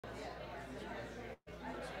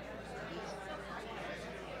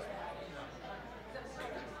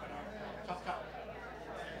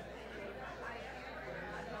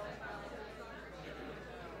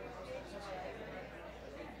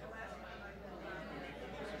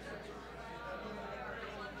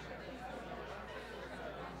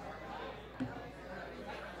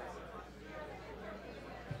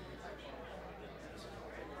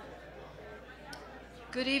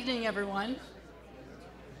Good evening, everyone.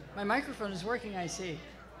 My microphone is working, I see.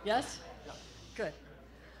 Yes? Good.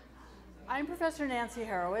 I'm Professor Nancy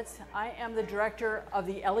Horowitz. I am the director of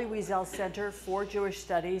the Elie Wiesel Center for Jewish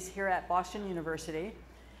Studies here at Boston University.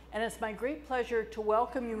 And it's my great pleasure to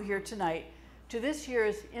welcome you here tonight to this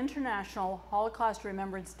year's International Holocaust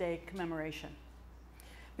Remembrance Day commemoration.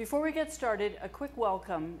 Before we get started, a quick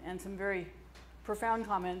welcome and some very profound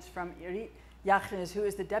comments from Irit Yachnes, who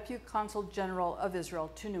is the Deputy Consul General of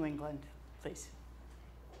Israel to New England. Please.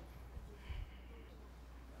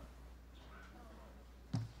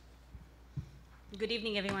 Good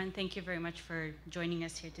evening, everyone. Thank you very much for joining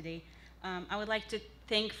us here today. I would like to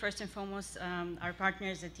thank first and foremost our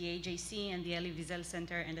partners at the AJC and the Elie Wiesel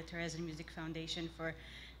Center and the Terezin Music Foundation for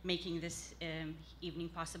making this evening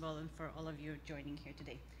possible and for all of you joining here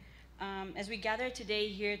today. As we gather today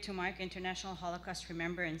here to mark International Holocaust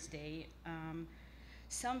Remembrance Day,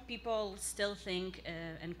 some people still think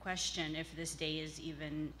and question if this day is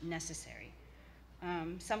even necessary.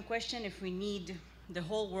 Some question if we need the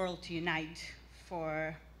whole world to unite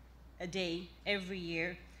for a day every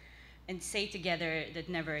year and say together that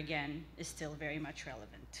never again is still very much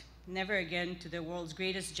relevant. Never again to the world's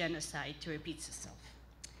greatest genocide to repeat itself.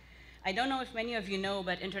 I don't know if many of you know,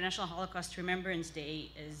 but International Holocaust Remembrance Day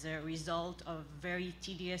is a result of very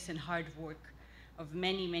tedious and hard work of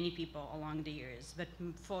many, many people along the years. But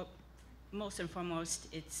for most and foremost,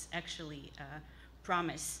 it's actually a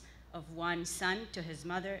promise of one son to his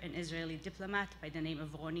mother, an Israeli diplomat by the name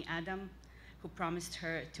of Roni Adam, who promised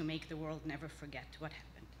her to make the world never forget what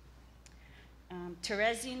happened.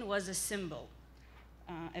 Terezin was a symbol,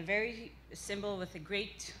 a very symbol with a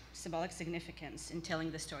great symbolic significance in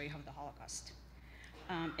telling the story of the Holocaust.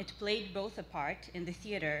 It played both a part in the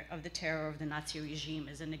theater of the terror of the Nazi regime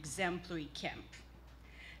as an exemplary camp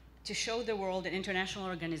to show the world and international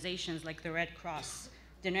organizations like the Red Cross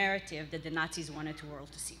the narrative that the Nazis wanted the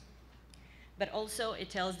world to see. But also it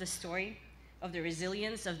tells the story of the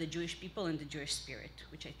resilience of the Jewish people and the Jewish spirit,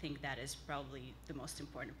 which I think that is probably the most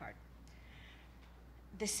important part.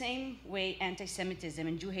 The same way anti-Semitism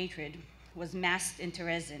and Jew hatred was masked in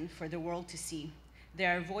Terezin for the world to see,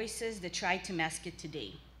 there are voices that try to mask it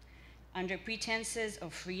today, under pretenses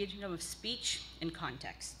of freedom of speech and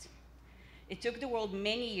context. It took the world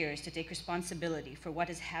many years to take responsibility for what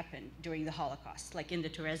has happened during the Holocaust, like in the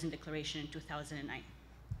Terezin Declaration in 2009.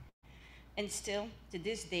 And still, to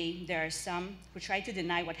this day, there are some who try to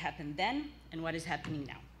deny what happened then and what is happening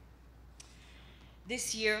now.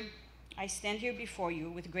 This year, I stand here before you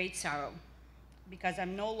with great sorrow because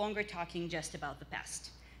I'm no longer talking just about the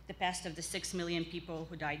past of the 6 million people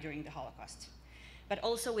who died during the Holocaust, but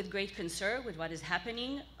also with great concern with what is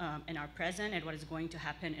happening in our present and what is going to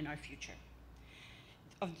happen in our future.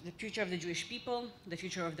 Of the future of the Jewish people, the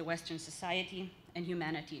future of the Western society, and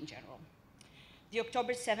humanity in general. The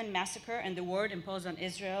October 7 massacre and the word imposed on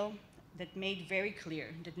Israel that made very clear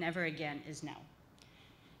that never again is now.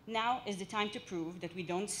 Now is the time to prove that we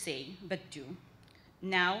don't say, but do.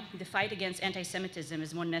 Now, the fight against anti-Semitism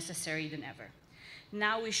is more necessary than ever.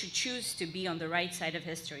 Now we should choose to be on the right side of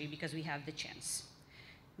history because we have the chance.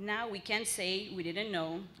 Now we can't say we didn't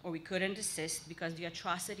know or we couldn't assist because the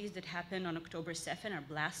atrocities that happened on October 7 are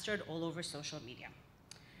blasted all over social media.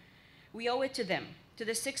 We owe it to them, to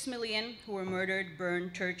the 6 million who were murdered,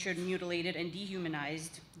 burned, tortured, mutilated, and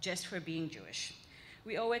dehumanized just for being Jewish.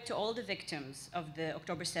 We owe it to all the victims of the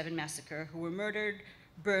October 7 massacre who were murdered,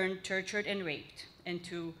 burned, tortured, and raped, and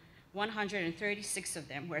to 136 of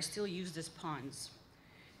them who are still used as pawns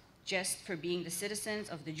just for being the citizens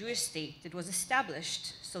of the Jewish state that was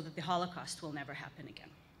established so that the Holocaust will never happen again.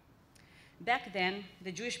 Back then,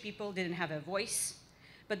 the Jewish people didn't have a voice,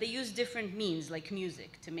 but they used different means like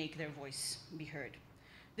music to make their voice be heard.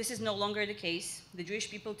 This is no longer the case. The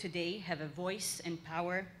Jewish people today have a voice and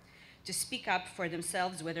power to speak up for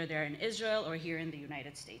themselves, whether they're in Israel or here in the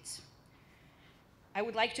United States. I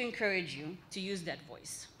would like to encourage you to use that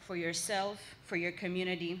voice for yourself, for your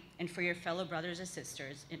community, and for your fellow brothers and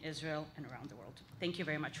sisters in Israel and around the world. Thank you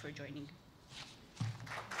very much for joining.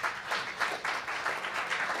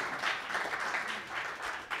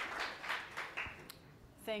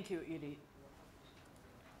 Thank you, Edith.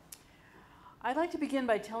 I'd like to begin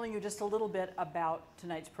by telling you just a little bit about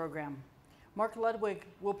tonight's program. Mark Ludwig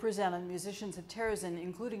will present on musicians of Terezin,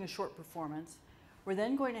 including a short performance. We're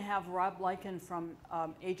then going to have Rob Lycan from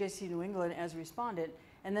AJC New England as respondent,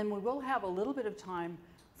 and then we will have a little bit of time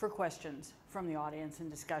for questions from the audience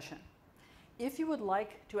and discussion. If you would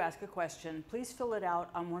like to ask a question, please fill it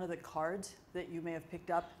out on one of the cards that you may have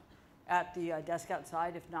picked up at the desk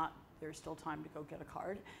outside. If not, there's still time to go get a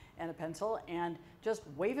card and a pencil, and just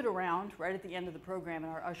wave it around right at the end of the program,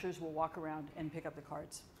 and our ushers will walk around and pick up the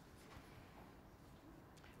cards.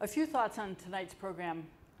 A few thoughts on tonight's program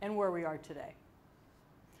and where we are today.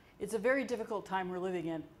 It's a very difficult time we're living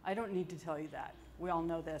in. I don't need to tell you that. We all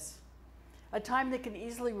know this. A time that can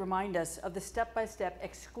easily remind us of the step-by-step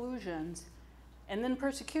exclusions and then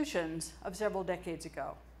persecutions of several decades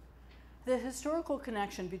ago. The historical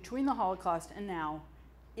connection between the Holocaust and now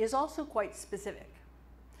is also quite specific.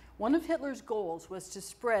 One of Hitler's goals was to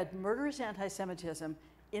spread murderous anti-Semitism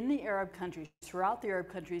in the Arab countries, throughout the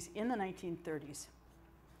Arab countries in the 1930s,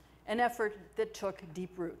 an effort that took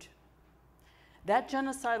deep root. That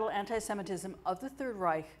genocidal anti-Semitism of the Third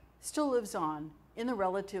Reich still lives on in the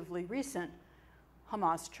relatively recent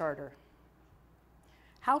Hamas charter.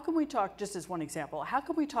 How can we talk, just as one example, how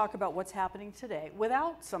can we talk about what's happening today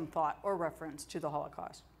without some thought or reference to the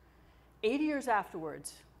Holocaust? 80 years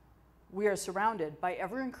afterwards, we are surrounded by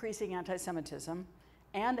ever-increasing anti-Semitism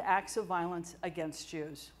and acts of violence against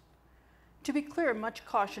Jews. To be clear, much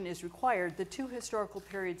caution is required. The two historical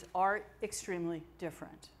periods are extremely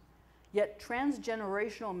different. Yet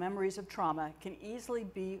transgenerational memories of trauma can easily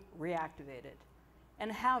be reactivated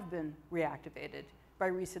and have been reactivated by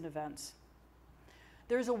recent events.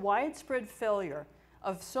 There's a widespread failure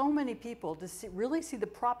of so many people to really see the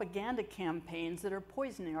propaganda campaigns that are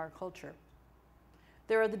poisoning our culture.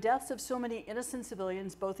 There are the deaths of so many innocent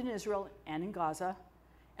civilians, both in Israel and in Gaza,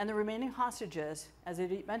 and the remaining hostages, as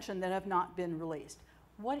I mentioned, that have not been released.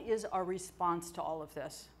 What is our response to all of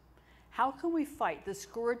this? How can we fight the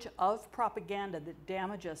scourge of propaganda that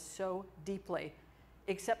damages us so deeply,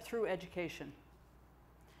 except through education?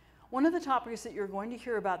 One of the topics that you're going to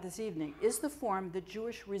hear about this evening is the form that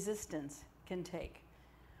Jewish resistance can take.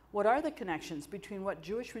 What are the connections between what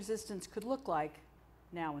Jewish resistance could look like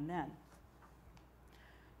now and then?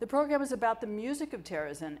 The program is about the music of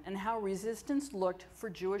Terezin and how resistance looked for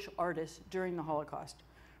Jewish artists during the Holocaust,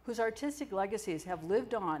 whose artistic legacies have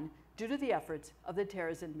lived on due to the efforts of the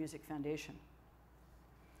Terezin Music Foundation.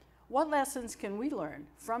 What lessons can we learn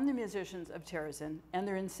from the musicians of Terezin and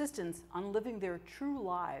their insistence on living their true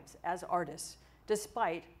lives as artists,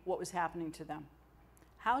 despite what was happening to them?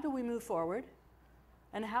 How do we move forward?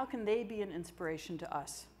 And how can they be an inspiration to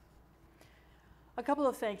us? A couple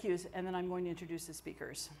of thank yous, and then I'm going to introduce the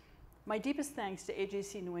speakers. My deepest thanks to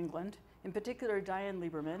AJC New England, in particular Diane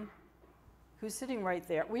Lieberman, who's sitting right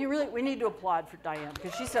there. We need to applaud for Diane,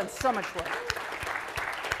 because she's done so much work.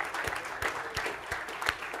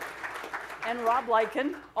 And Rob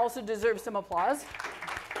Lycan also deserves some applause.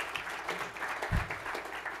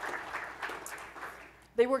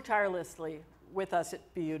 They work tirelessly with us at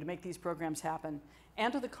BU to make these programs happen,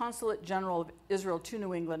 and to the Consulate General of Israel to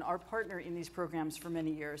New England, our partner in these programs for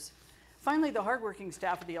many years. Finally, the hardworking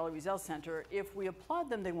staff of the Elie Wiesel Center. If we applaud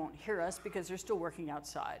them, they won't hear us because they're still working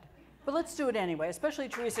outside. But let's do it anyway, especially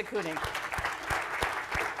Teresa Koenig.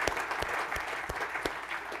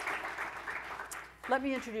 Let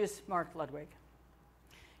me introduce Mark Ludwig.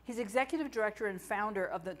 He's executive director and founder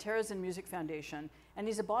of the Terezin Music Foundation, and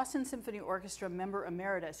he's a Boston Symphony Orchestra member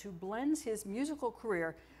emeritus who blends his musical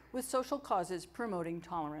career with social causes promoting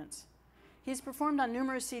tolerance. He's performed on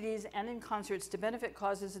numerous CDs and in concerts to benefit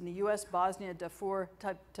causes in the US, Bosnia, Darfur,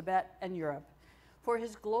 Tibet, and Europe. For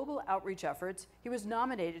his global outreach efforts, he was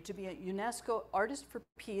nominated to be a UNESCO Artist for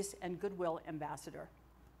Peace and Goodwill Ambassador.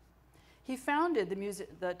 He founded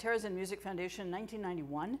the Terezin Music Foundation in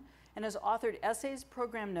 1991 and has authored essays,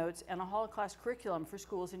 program notes, and a Holocaust curriculum for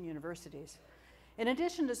schools and universities. In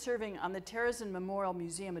addition to serving on the Terezin Memorial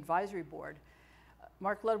Museum Advisory Board,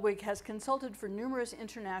 Mark Ludwig has consulted for numerous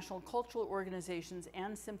international cultural organizations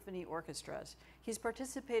and symphony orchestras. He's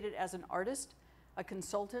participated as an artist, a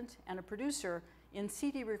consultant, and a producer in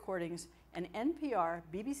CD recordings, and NPR,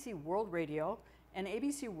 BBC World Radio, and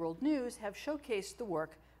ABC World News have showcased the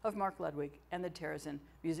work of Mark Ludwig and the Terezin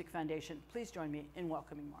Music Foundation. Please join me in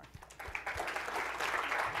welcoming Mark.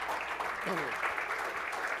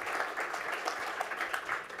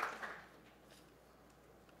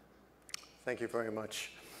 Thank you very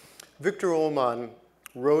much. Victor Ullmann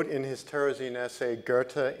wrote in his Terezin essay,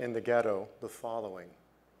 Goethe in the Ghetto, the following: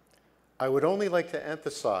 I would only like to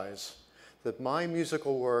emphasize that my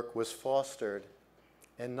musical work was fostered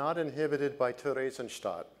and not inhibited by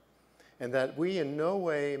Theresienstadt, and that we in no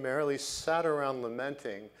way merely sat around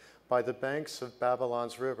lamenting by the banks of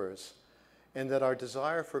Babylon's rivers, and that our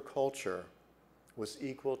desire for culture was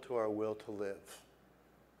equal to our will to live.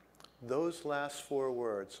 Those last four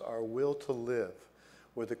words, our will to live,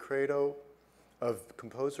 were the credo of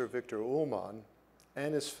composer Victor Ullmann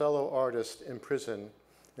and his fellow artists imprisoned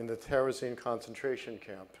in the Terezin concentration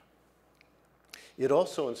camp. It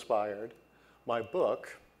also inspired my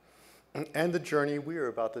book and the journey we are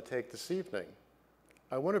about to take this evening.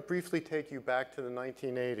 I want to briefly take you back to the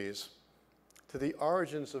 1980s, to the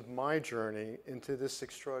origins of my journey into this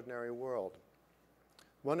extraordinary world.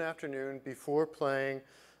 One afternoon, before playing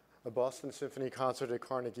a Boston Symphony concert at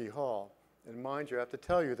Carnegie Hall, and mind you, I have to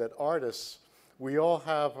tell you that artists, we all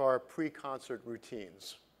have our pre-concert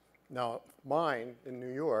routines. Now, mine in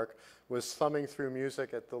New York was thumbing through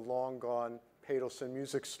music at the long-gone Padelson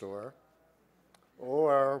Music Store,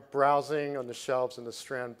 or browsing on the shelves in the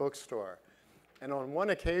Strand bookstore. And on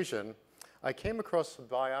one occasion, I came across the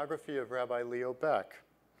biography of Rabbi Leo Beck,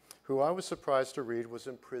 who I was surprised to read was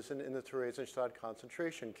imprisoned in the Theresienstadt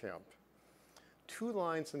concentration camp. 2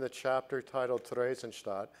 lines in the chapter titled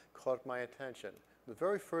Theresienstadt caught my attention. The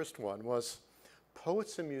very first one was,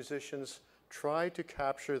 "Poets and musicians tried to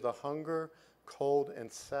capture the hunger, cold,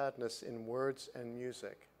 and sadness in words and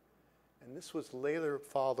music." And this was later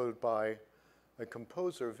followed by a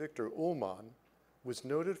composer, Victor Ullmann, was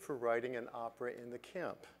noted for writing an opera in the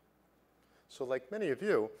camp. So like many of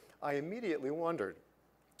you, I immediately wondered,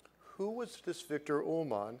 who was this Victor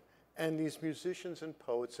Ullmann and these musicians and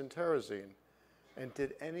poets in Terezin? And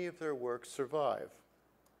did any of their works survive?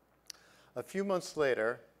 A few months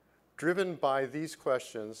later, driven by these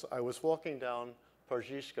questions, I was walking down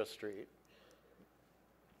Parzhishka Street.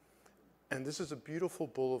 And this is a beautiful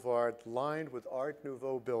boulevard lined with Art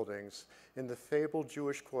Nouveau buildings in the fabled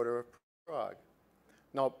Jewish quarter of Prague.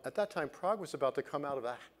 Now, at that time, Prague was about to come out of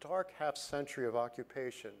a dark half-century of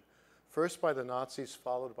occupation, first by the Nazis,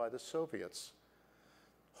 followed by the Soviets.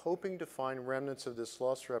 Hoping to find remnants of this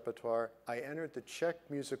lost repertoire, I entered the Czech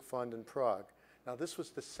Music Fund in Prague. Now, this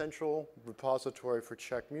was the central repository for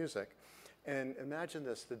Czech music. And imagine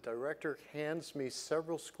this, the director hands me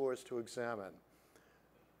several scores to examine.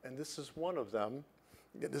 And this is one of them.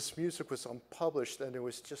 This music was unpublished, and it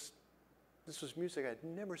was just, this was music I'd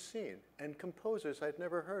never seen, and composers I'd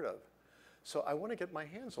never heard of. So I want to get my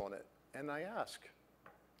hands on it. And I ask,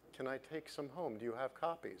 can I take some home? Do you have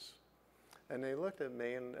copies? And they looked at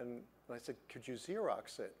me, and I said, could you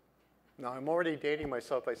Xerox it? Now, I'm already dating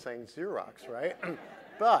myself by saying Xerox, right?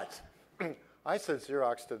 But I said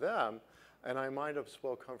Xerox to them, and I might as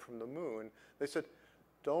well come from the moon. They said,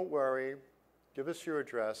 don't worry, give us your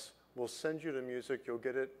address. We'll send you the music. You'll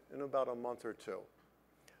get it in about a month or 2.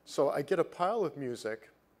 So I get a pile of music,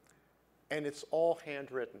 and it's all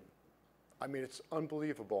handwritten. I mean, it's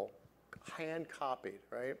unbelievable, hand copied,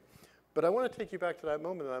 right? But I want to take you back to that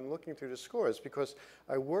moment that I'm looking through the scores, because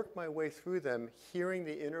I worked my way through them, hearing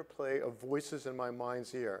the interplay of voices in my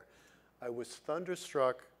mind's ear. I was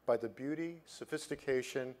thunderstruck by the beauty,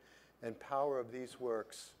 sophistication, and power of these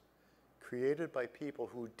works, created by people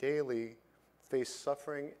who daily face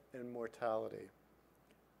suffering and mortality.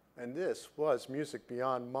 And this was music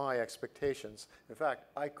beyond my expectations. In fact,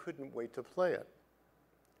 I couldn't wait to play it.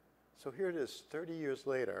 So here it is, 30 years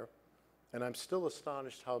later, and I'm still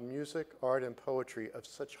astonished how music, art, and poetry of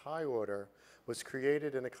such high order was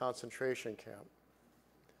created in a concentration camp.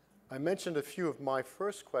 I mentioned a few of my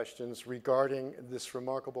first questions regarding this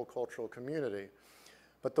remarkable cultural community,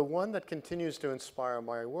 but the one that continues to inspire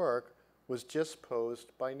my work was just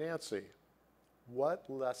posed by Nancy. What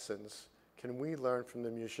lessons can we learn from the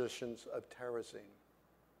musicians of Terezin?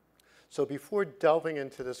 So before delving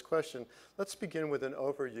into this question, let's begin with an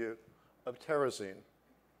overview of Terezin.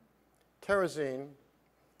 Terezin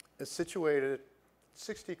is situated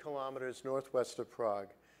 60 kilometers northwest of Prague,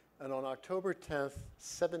 and on October 10th,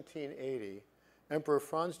 1780, Emperor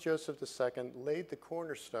Franz Joseph II laid the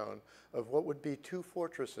cornerstone of what would be 2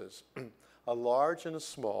 fortresses, a large and a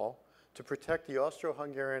small, to protect the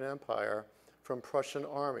Austro-Hungarian Empire from Prussian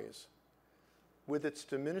armies. With its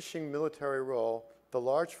diminishing military role, the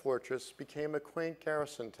large fortress became a quaint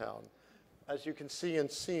garrison town, as you can see in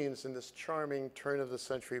scenes in this charming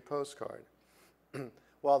turn-of-the-century postcard,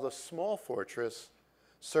 while the small fortress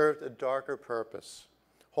served a darker purpose,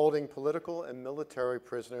 holding political and military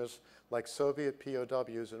prisoners like Soviet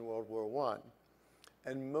POWs in World War I,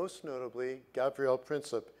 and most notably, Gabriel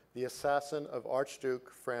Princip, the assassin of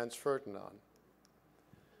Archduke Franz Ferdinand.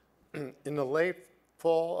 In the late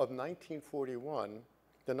fall of 1941,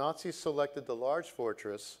 the Nazis selected the large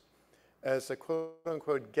fortress as a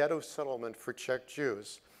quote-unquote ghetto settlement for Czech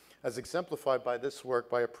Jews, as exemplified by this work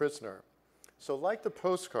by a prisoner. So like the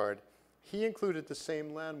postcard, he included the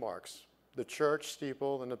same landmarks, the church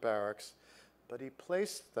steeple and the barracks, but he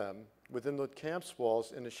placed them within the camp's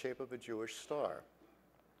walls in the shape of a Jewish star.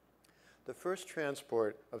 The first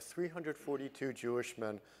transport of 342 Jewish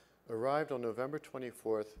men arrived on November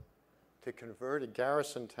 24th to convert a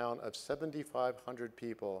garrison town of 7,500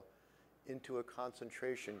 people into a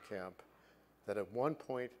concentration camp that at one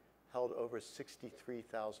point held over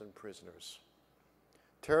 63,000 prisoners.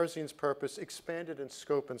 Terezin's purpose expanded in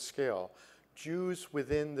scope and scale. Jews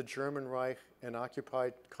within the German Reich and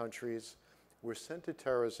occupied countries were sent to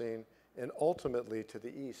Terezin and ultimately to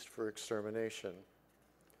the east for extermination.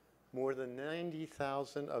 More than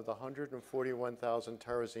 90,000 of the 141,000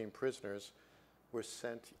 Terezin prisoners were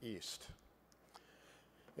sent east.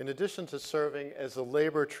 In addition to serving as a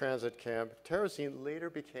labor transit camp, Terezin later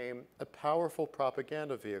became a powerful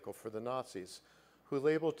propaganda vehicle for the Nazis, who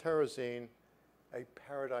labeled Terezin a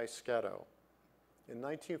paradise ghetto. In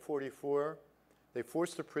 1944, they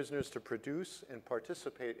forced the prisoners to produce and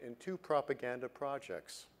participate in two propaganda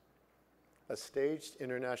projects: a staged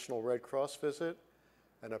International Red Cross visit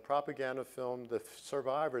and a propaganda film the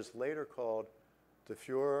survivors later called "The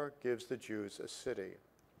Fuhrer Gives the Jews a City."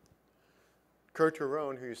 Kurt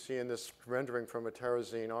Turon, who you see in this rendering from a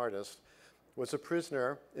Terezin artist, was a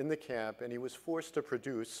prisoner in the camp, and he was forced to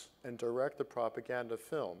produce and direct the propaganda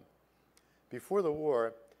film. Before the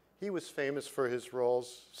war, he was famous for his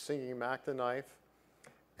roles singing Mac the Knife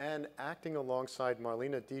and acting alongside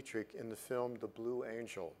Marlene Dietrich in the film The Blue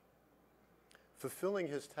Angel. Fulfilling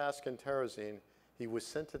his task in Terezin, he was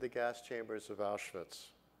sent to the gas chambers of Auschwitz.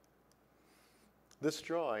 This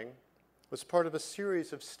drawing was part of a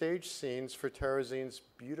series of stage scenes for Terezin's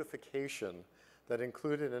beautification that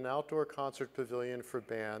included an outdoor concert pavilion for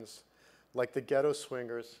bands like the Ghetto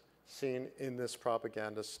Swingers seen in this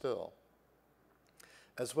propaganda still,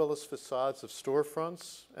 as well as facades of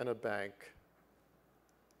storefronts and a bank.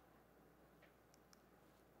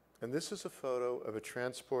 And this is a photo of a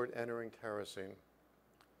transport entering Terezin.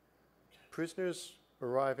 Prisoners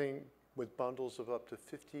arriving with bundles of up to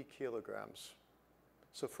 50 kilograms.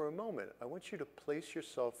 So for a moment, I want you to place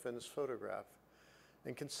yourself in this photograph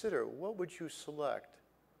and consider, what would you select?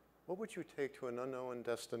 What would you take to an unknown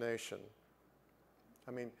destination?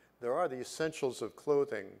 I mean, there are the essentials of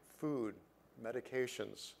clothing, food,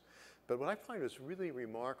 medications. But what I find is really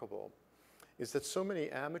remarkable is that so many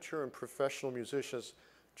amateur and professional musicians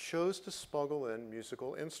chose to smuggle in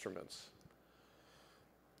musical instruments.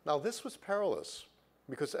 Now, this was perilous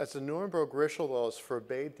because as the Nuremberg racial laws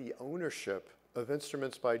forbade the ownership of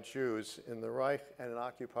instruments by Jews in the Reich and in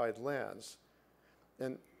occupied lands.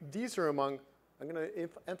 And these are among, I'm going to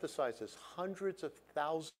emphasize this, hundreds of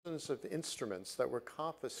thousands of instruments that were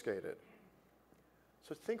confiscated.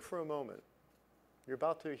 So think for a moment. You're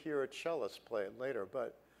about to hear a cellist play it later,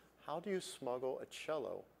 but how do you smuggle a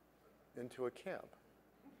cello into a camp?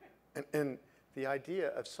 And the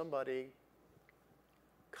idea of somebody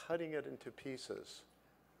cutting it into pieces,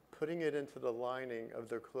 putting it into the lining of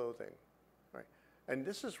their clothing, right? And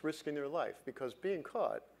this is risking their life because being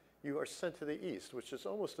caught, you are sent to the east, which is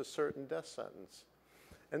almost a certain death sentence.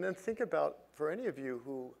 And then think about, for any of you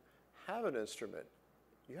who have an instrument,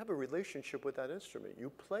 you have a relationship with that instrument.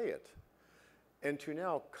 You play it. And to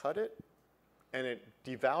now cut it, and it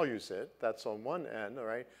devalues it, that's on one end, all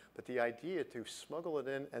right? But the idea to smuggle it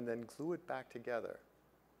in and then glue it back together,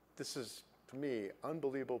 this is, to me,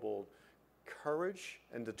 unbelievable courage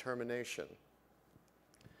and determination.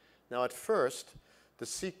 Now, at first,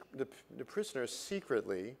 the prisoners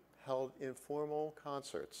secretly held informal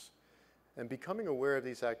concerts. And becoming aware of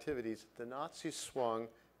these activities, the Nazis swung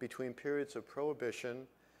between periods of prohibition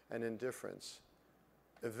and indifference,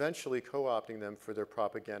 eventually co-opting them for their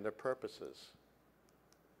propaganda purposes.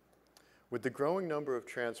 With the growing number of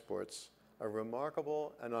transports, a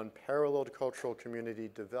remarkable and unparalleled cultural community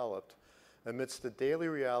developed amidst the daily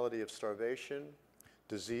reality of starvation,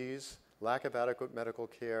 disease, lack of adequate medical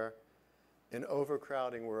care, and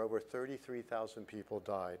overcrowding where over 33,000 people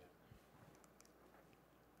died.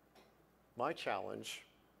 My challenge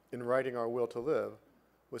in writing Our Will to Live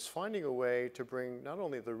was finding a way to bring not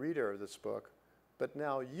only the reader of this book, but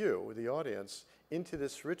now you, the audience, into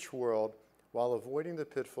this rich world while avoiding the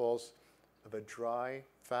pitfalls of a dry,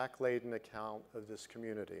 fact-laden account of this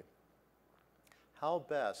community. How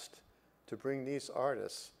best to bring these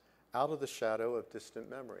artists out of the shadow of distant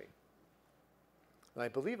memory? And I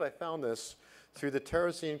believe I found this through the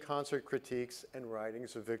Terezin concert critiques and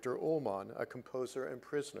writings of Victor Ullmann, a composer and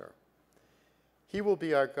prisoner. He will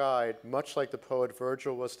be our guide, much like the poet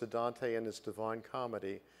Virgil was to Dante in his Divine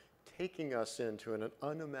Comedy, taking us into an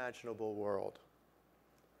unimaginable world.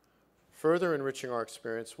 Further enriching our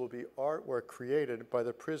experience will be artwork created by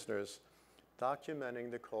the prisoners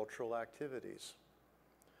documenting the cultural activities.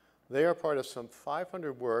 They are part of some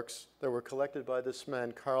 500 works that were collected by this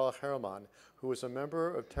man, Karl Hermann, who was a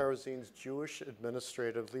member of Terezin's Jewish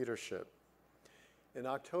administrative leadership. In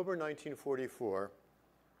October 1944,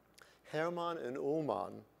 Hermann and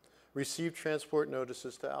Ullmann received transport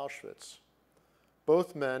notices to Auschwitz.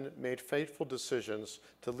 Both men made fateful decisions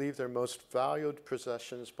to leave their most valued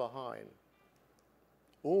possessions behind.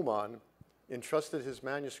 Ullmann entrusted his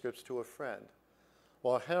manuscripts to a friend,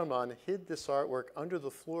 while Hermann hid this artwork under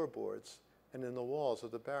the floorboards and in the walls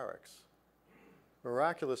of the barracks.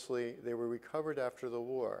 Miraculously, they were recovered after the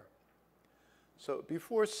war. So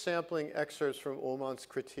before sampling excerpts from Ullmann's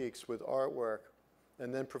critiques with artwork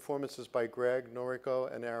and then performances by Greg,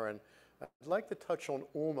 Noriko, and Aaron, I'd like to touch on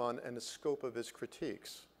Ullmann and the scope of his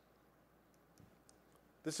critiques.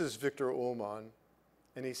 This is Victor Ullmann,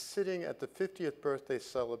 and he's sitting at the 50th birthday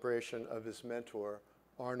celebration of his mentor,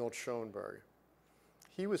 Arnold Schoenberg.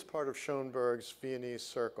 He was part of Schoenberg's Viennese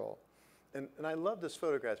circle. And I love this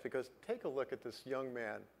photograph because take a look at this young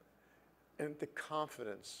man and the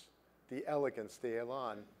confidence, the elegance, the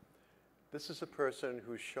elan. This is a person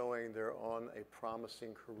who's showing they're on a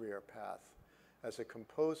promising career path as a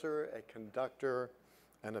composer, a conductor,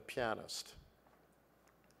 and a pianist.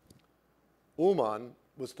 Ullmann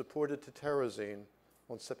was deported to Terezin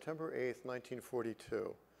on September 8,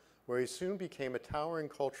 1942, where he soon became a towering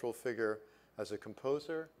cultural figure as a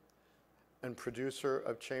composer and producer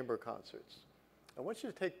of chamber concerts. I want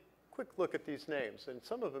you to take a quick look at these names, and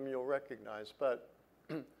some of them you'll recognize, but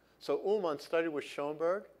so Ullmann studied with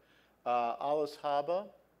Schoenberg, Alice Haber.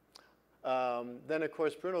 Then, of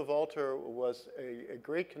course, Bruno Walter was a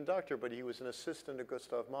great conductor, but he was an assistant to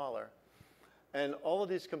Gustav Mahler. And all of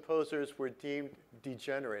these composers were deemed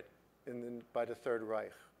degenerate by the Third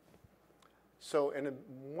Reich. So in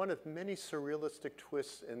one of many surrealistic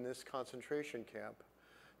twists in this concentration camp,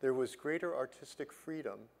 there was greater artistic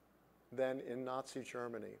freedom than in Nazi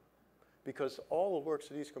Germany, because all the works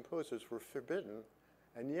of these composers were forbidden,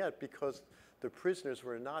 and yet because the prisoners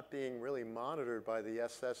were not being really monitored by the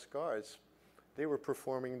SS guards, they were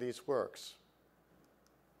performing these works.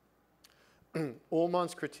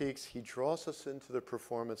 Ullmann's critiques, he draws us into the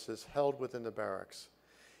performances held within the barracks.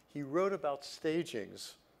 He wrote about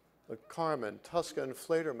stagings of Carmen, Tosca, and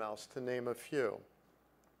Fledermaus, to name a few.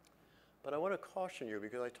 But I want to caution you,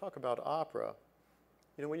 because I talk about opera.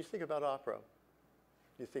 You know, when you think about opera,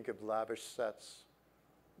 you think of lavish sets,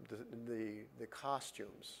 the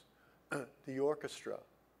costumes, the orchestra,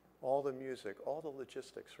 all the music, all the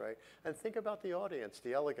logistics, right? And think about the audience,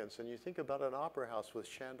 the elegance, and you think about an opera house with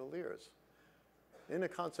chandeliers. In a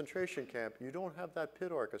concentration camp, you don't have that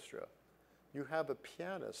pit orchestra. You have a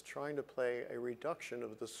pianist trying to play a reduction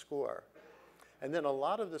of the score. And then a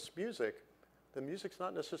lot of this music, the music's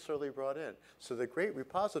not necessarily brought in. So the great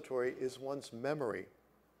repository is one's memory.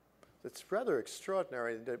 It's rather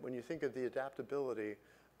extraordinary that when you think of the adaptability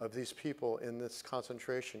of these people in this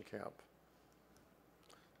concentration camp.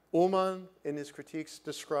 Ullmann, in his critiques,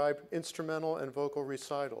 described instrumental and vocal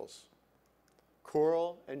recitals,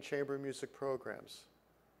 choral and chamber music programs.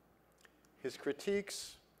 His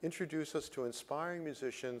critiques introduce us to inspiring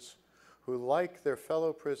musicians who, like their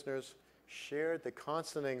fellow prisoners, shared the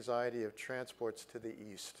constant anxiety of transports to the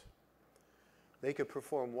East. They could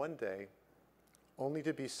perform one day, only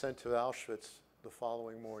to be sent to Auschwitz the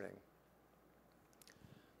following morning.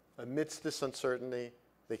 Amidst this uncertainty,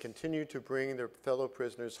 they continued to bring their fellow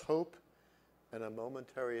prisoners hope and a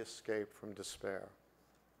momentary escape from despair.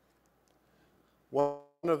 One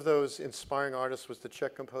of those inspiring artists was the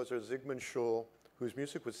Czech composer Zygmunt Schul, whose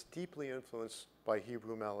music was deeply influenced by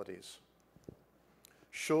Hebrew melodies.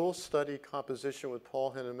 Schul studied composition with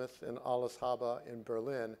Paul Hindemith and Alice Haber in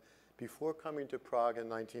Berlin before coming to Prague in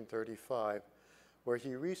 1935, where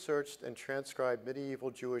he researched and transcribed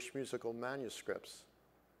medieval Jewish musical manuscripts.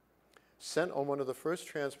 Sent on one of the first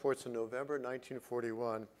transports in November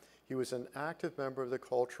 1941, he was an active member of the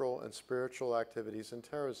cultural and spiritual activities in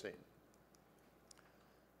Terezin.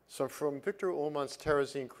 So from Victor Ullmann's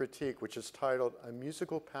Terezin critique, which is titled A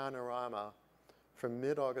Musical Panorama from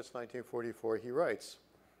mid-August 1944, he writes,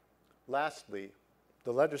 lastly,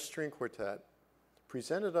 the Letter String Quartet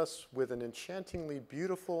presented us with an enchantingly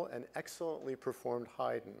beautiful and excellently performed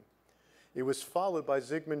Haydn. It was followed by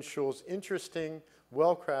Zygmunt Schul's interesting,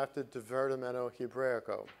 well-crafted Divertimento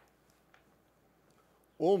Hebraico.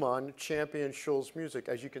 Ullmann championed Schul's music,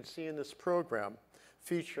 as you can see in this program,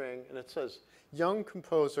 featuring, and it says, young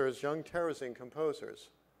composers, young Terezin composers.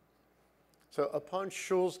 So upon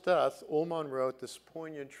Schul's death, Ullmann wrote this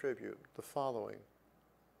poignant tribute, the following.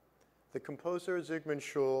 The composer Zygmunt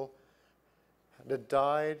Schul had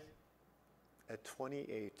died at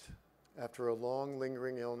 28 after a long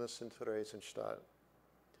lingering illness in Theresienstadt.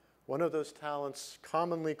 One of those talents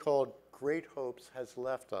commonly called great hopes has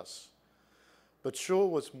left us. But Schul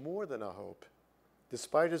was more than a hope.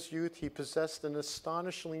 Despite his youth, he possessed an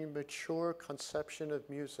astonishingly mature conception of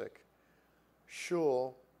music.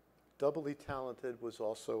 Schul, doubly talented, was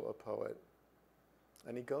also a poet.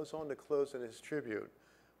 And he goes on to close in his tribute.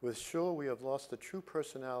 With Schul, we have lost a true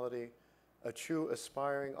personality, a true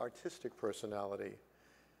aspiring artistic personality.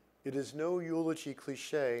 It is no eulogy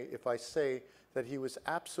cliche if I say that he was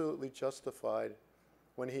absolutely justified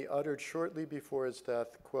when he uttered shortly before his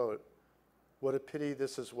death, quote, "What a pity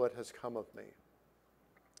this is what has come of me."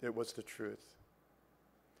 It was the truth.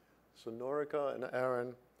 So Norika and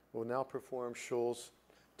Aaron will now perform Schul's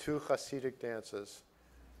two Hasidic dances,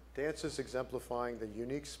 dances exemplifying the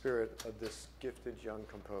unique spirit of this gifted young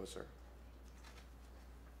composer.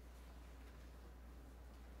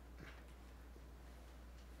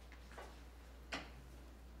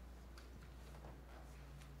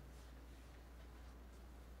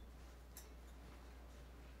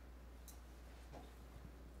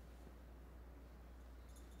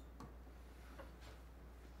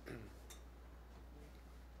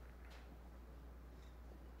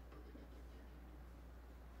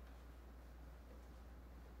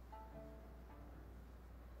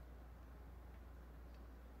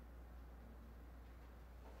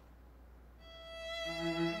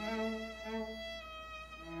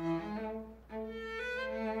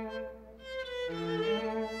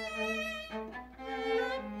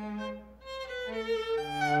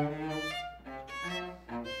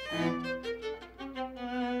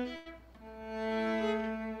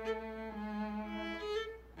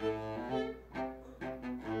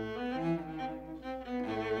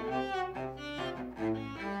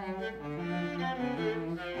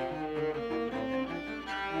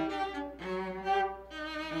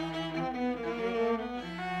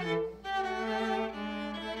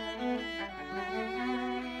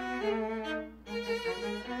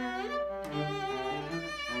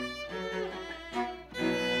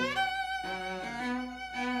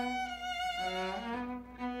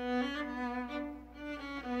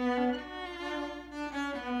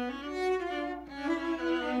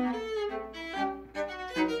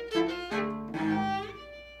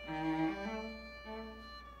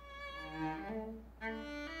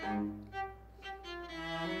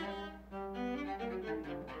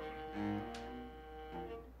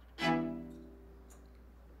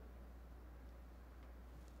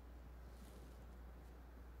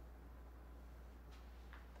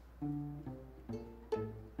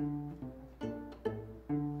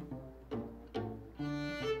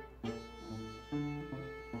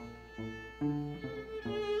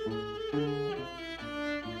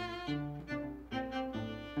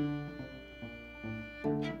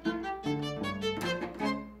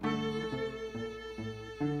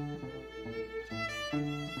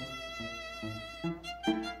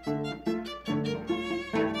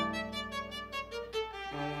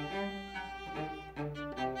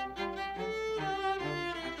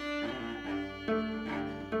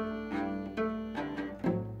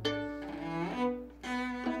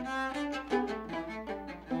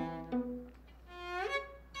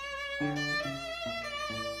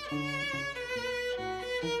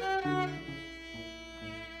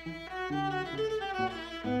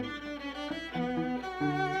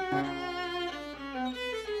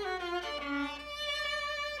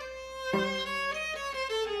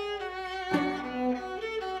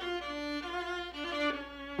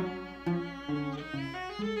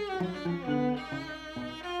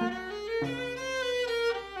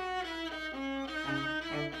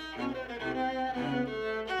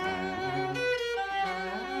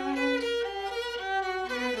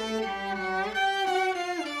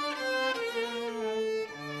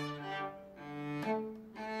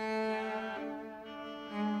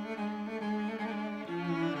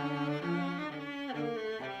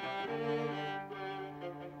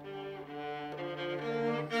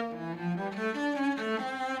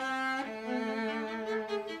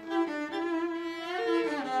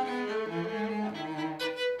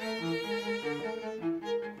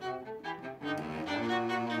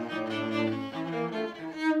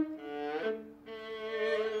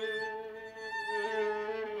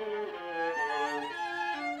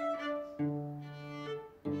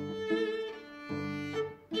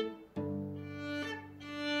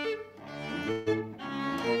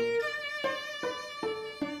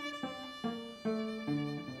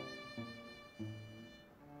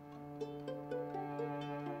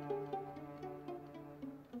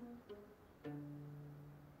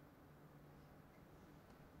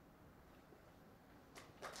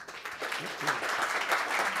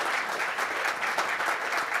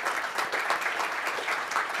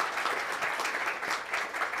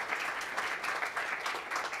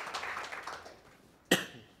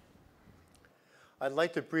 I'd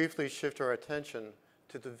like to briefly shift our attention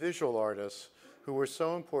to the visual artists who were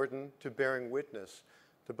so important to bearing witness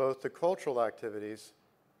to both the cultural activities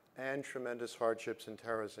and tremendous hardships in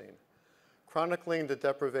Terezin. Chronicling the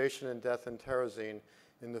deprivation and death in Terezin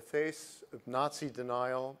in the face of Nazi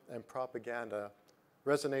denial and propaganda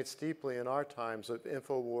resonates deeply in our times of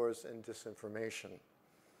infowars and disinformation.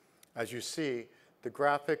 As you see, the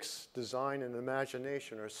graphics, design, and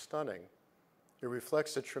imagination are stunning. It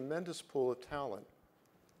reflects a tremendous pool of talent.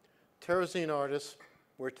 Terezin artists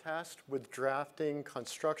were tasked with drafting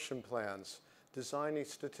construction plans, designing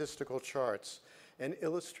statistical charts, and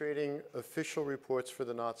illustrating official reports for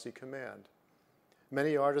the Nazi command.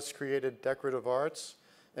 Many artists created decorative arts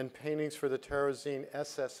and paintings for the Terezin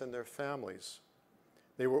SS and their families.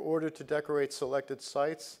 They were ordered to decorate selected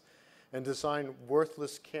sites and design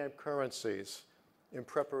worthless camp currencies in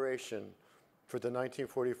preparation for the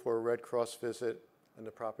 1944 Red Cross visit and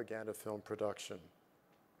the propaganda film production.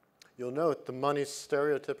 You'll note the money's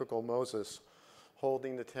stereotypical Moses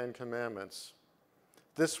holding the Ten Commandments.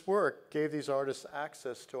 This work gave these artists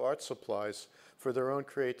access to art supplies for their own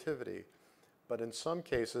creativity, but in some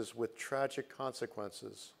cases with tragic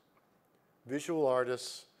consequences. Visual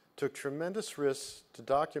artists took tremendous risks to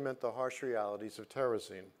document the harsh realities of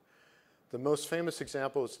Terezin. The most famous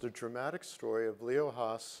example is the dramatic story of Leo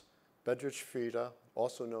Haas, Bedřich Frida,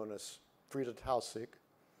 also known as Frida Tausig,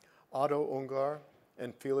 Otto Ungar,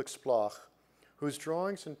 and Felix Bloch, whose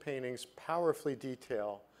drawings and paintings powerfully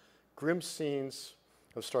detail grim scenes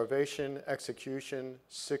of starvation, execution,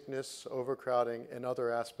 sickness, overcrowding, and other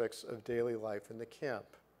aspects of daily life in the camp.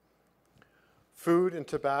 Food and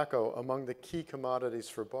tobacco, among the key commodities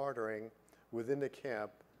for bartering within the camp,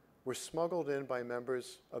 were smuggled in by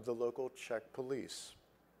members of the local Czech police.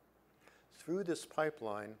 Through this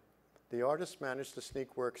pipeline, the artists managed to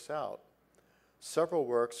sneak works out. Several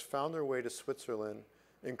works found their way to Switzerland,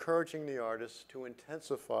 encouraging the artists to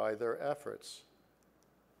intensify their efforts.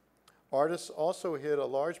 Artists also hid a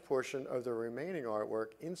large portion of the remaining artwork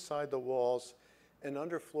inside the walls and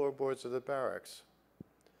under floorboards of the barracks.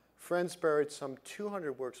 Friends buried some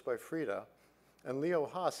 200 works by Frida, and Leo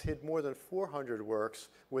Haas hid more than 400 works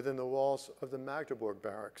within the walls of the Magdeburg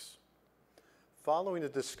barracks. Following the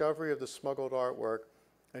discovery of the smuggled artwork,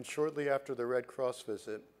 and shortly after the Red Cross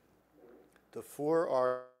visit, the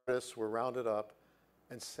 4 artists were rounded up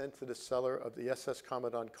and sent to the cellar of the SS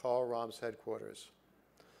Commandant Karl Rahm's headquarters.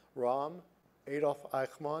 Rahm, Adolf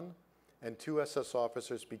Eichmann, and 2 SS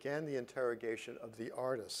officers began the interrogation of the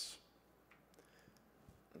artists.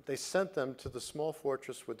 They sent them to the small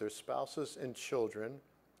fortress with their spouses and children,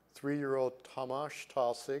 3-year-old Tomasz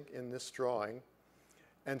Talsig in this drawing,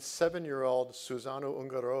 and 7-year-old Susanna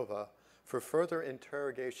Ungarova for further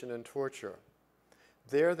interrogation and torture.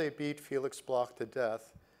 There they beat Felix Bloch to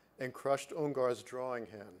death and crushed Ungar's drawing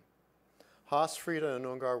hand. Haas, Frida, and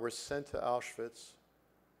Ungar were sent to Auschwitz.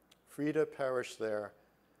 Frida perished there,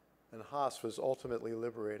 and Haas was ultimately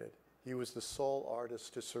liberated. He was the sole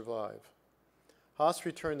artist to survive. Haas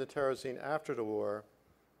returned to Terezin after the war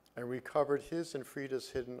and recovered his and Frida's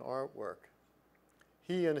hidden artwork.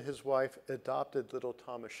 He and his wife adopted little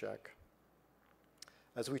Tomaszek.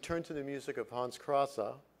 As we turn to the music of Hans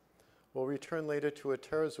Krause, we'll return later to a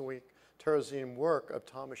Terezin work of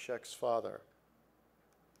Tomaszek's father.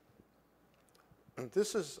 And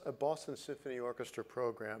this is a Boston Symphony Orchestra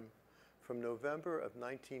program from November of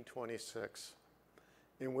 1926,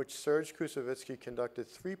 in which Serge Koussevitzky conducted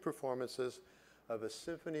 3 performances of a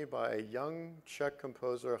symphony by a young Czech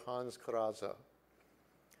composer, Hans Krause.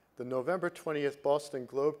 The November 20th Boston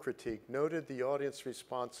Globe critique noted the audience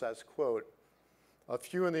response as, quote, "A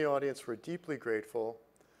few in the audience were deeply grateful,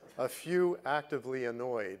 a few actively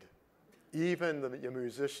annoyed. Even the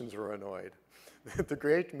musicians were annoyed. The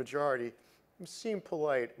great majority seemed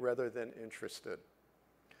polite rather than interested."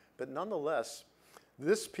 But nonetheless,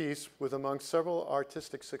 this piece was among several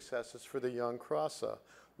artistic successes for the young Krause,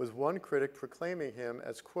 with one critic proclaiming him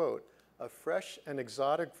as, quote, "a fresh and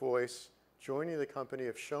exotic voice joining the company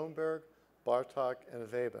of Schoenberg, Bartók,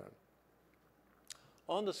 and Weber."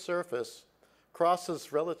 On the surface,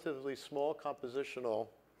 Krause's relatively small compositional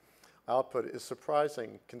output is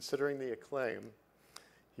surprising considering the acclaim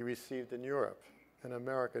he received in Europe and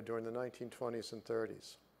America during the 1920s and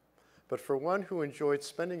 30s. But for one who enjoyed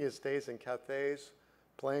spending his days in cafes,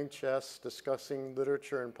 playing chess, discussing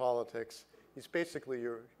literature and politics, he's basically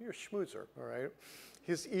your schmoozer, all right?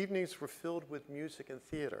 His evenings were filled with music and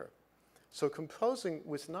theater. So composing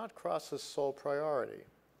was not Krause's sole priority.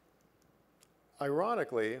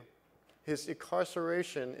 Ironically, his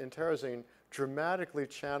incarceration in Terezin dramatically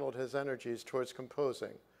channeled his energies towards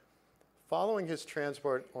composing. Following his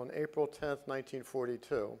transport on April 10,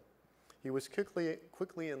 1942, he was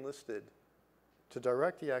quickly enlisted to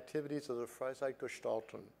direct the activities of the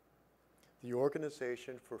Freizeitgestalten, the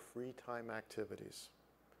Organization for Free Time Activities.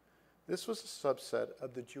 This was a subset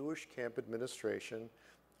of the Jewish camp administration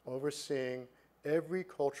overseeing every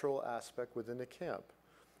cultural aspect within the camp,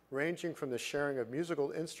 ranging from the sharing of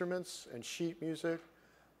musical instruments and sheet music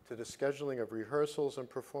to the scheduling of rehearsals and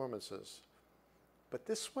performances. But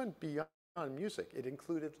this went beyond music. It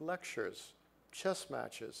included lectures, chess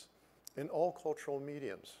matches, and all cultural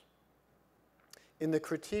mediums. In the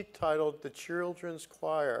critique titled The Children's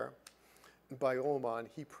Choir by Ullmann,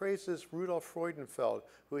 he praises Rudolf Freudenfeld,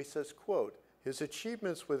 who he says, quote, his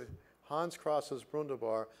achievements with Hans Krasse's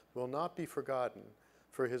Brunderbar will not be forgotten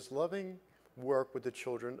for his loving work with the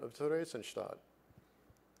children of Theresienstadt.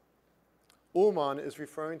 Ullmann is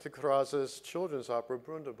referring to Krasse's children's opera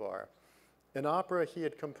Brunderbar, an opera he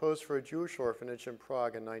had composed for a Jewish orphanage in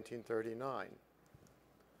Prague in 1939.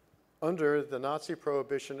 Under the Nazi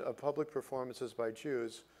prohibition of public performances by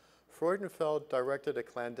Jews, Freudenfeld directed a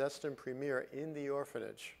clandestine premiere in the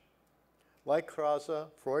orphanage. Like Krasse,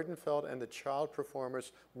 Freudenfeld and the child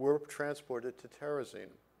performers were transported to Terezin.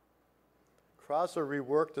 Krasse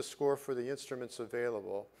reworked the score for the instruments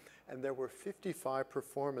available, and there were 55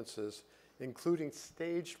 performances, including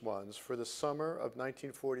staged ones for the summer of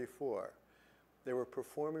 1944. They were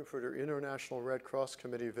performing for their International Red Cross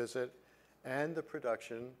Committee visit and the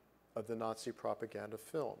production of the Nazi propaganda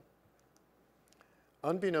film.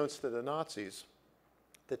 Unbeknownst to the Nazis,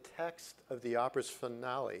 the text of the opera's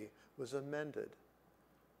finale was amended.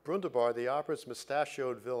 Brunderbar, the opera's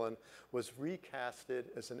mustachioed villain, was recasted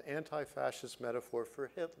as an anti-fascist metaphor for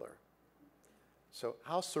Hitler. So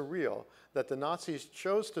how surreal that the Nazis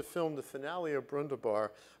chose to film the finale of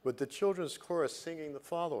Brunderbar with the children's chorus singing the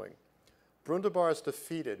following: Brunderbar is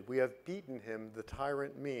defeated, we have beaten him, the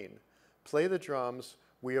tyrant mean. Play the drums,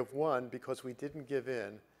 we have won because we didn't give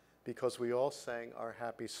in, because we all sang our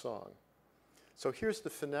happy song. So here's the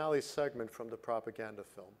finale segment from the propaganda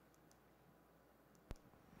film.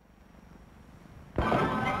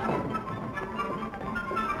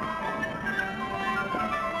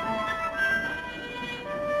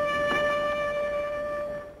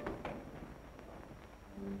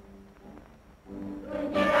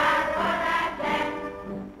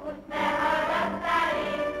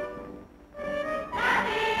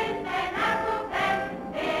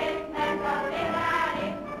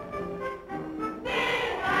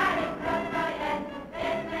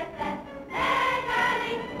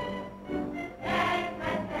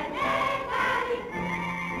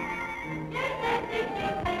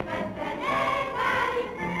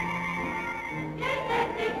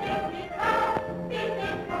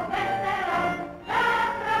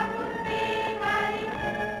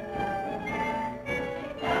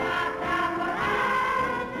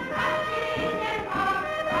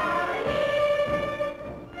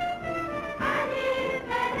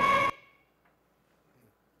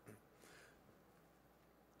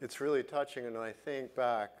 It's really touching, and I think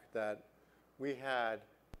back that we had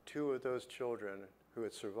two of those children who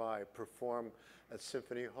had survived perform at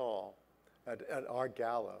Symphony Hall at our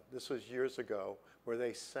gala. This was years ago, where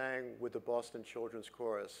they sang with the Boston Children's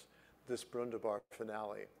Chorus this Brunderbar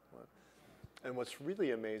finale. And what's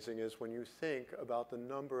really amazing is when you think about the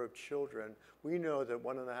number of children, we know that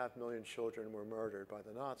 1.5 million children were murdered by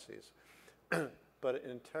the Nazis. But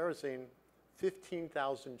in Terezin,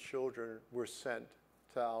 15,000 children were sent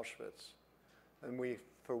to Auschwitz. And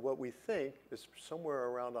for what we think is somewhere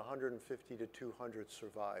around 150 to 200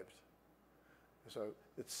 survived. So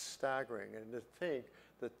it's staggering. And to think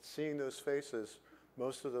that seeing those faces,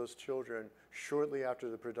 most of those children, shortly after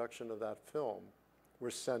the production of that film,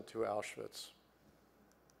 were sent to Auschwitz.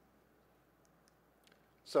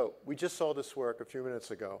 So we just saw this work a few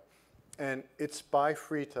minutes ago, and it's by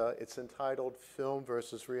Frita. It's entitled Film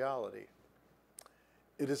versus Reality.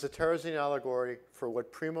 It is a Terezin allegory for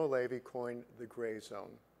what Primo Levi coined the gray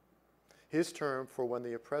zone, his term for when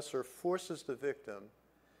the oppressor forces the victim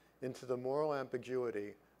into the moral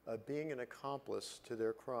ambiguity of being an accomplice to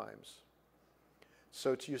their crimes.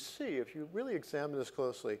 So you see, if you really examine this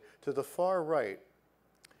closely, to the far right,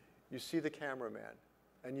 you see the cameraman,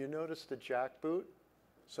 and you notice the jackboot.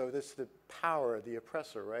 So this is the power of the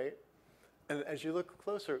oppressor, right? And as you look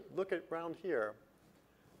closer, look at around here.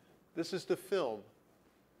 This is the film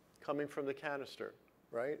coming from the canister,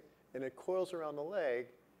 right? And it coils around the leg,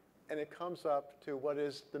 and it comes up to what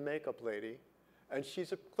is the makeup lady, and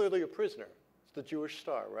she's clearly a prisoner. It's the Jewish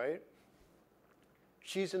star, right?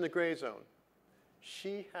 She's in the gray zone.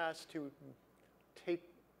 She has to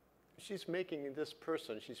she's making this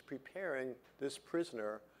person, she's preparing this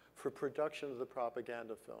prisoner for production of the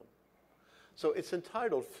propaganda film. So it's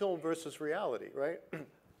entitled Film versus Reality, right?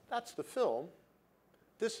 That's the film.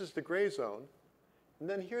 This is the gray zone. And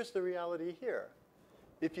then here's the reality here.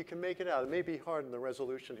 If you can make it out, it may be hard in the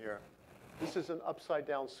resolution here. This is an upside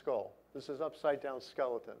down skull. This is upside down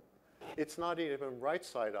skeleton. It's not even right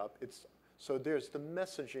side up. So the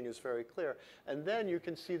messaging is very clear. And then you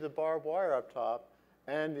can see the barbed wire up top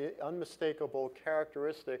and the unmistakable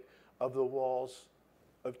characteristic of the walls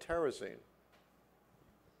of Terezin.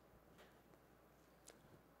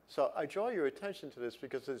 So I draw your attention to this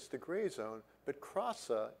because it's the gray zone, but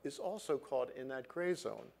Krasa is also caught in that gray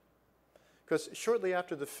zone. Because shortly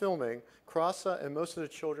after the filming, Krasa and most of the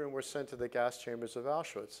children were sent to the gas chambers of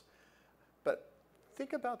Auschwitz. But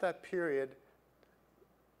think about that period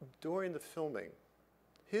during the filming.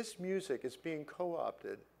 His music is being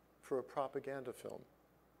co-opted for a propaganda film.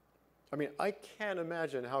 I mean, I can't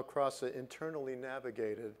imagine how Krasa internally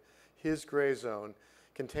navigated his gray zone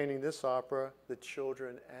containing this opera, the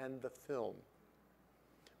children, and the film.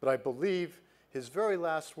 But I believe his very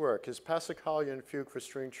last work, his Passacaglia Fugue for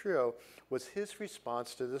String Trio, was his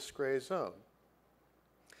response to this gray zone.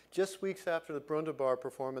 Just weeks after the Brundabar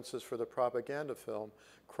performances for the propaganda film,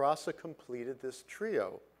 Krasa completed this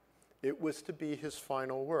trio. It was to be his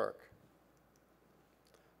final work.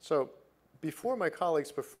 So before my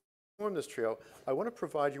colleagues perform this trio, I want to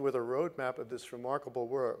provide you with a roadmap of this remarkable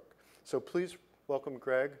work. So please welcome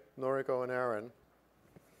Greg, Noriko, and Aaron.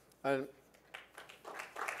 And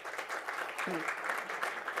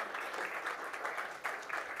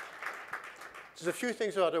there's a few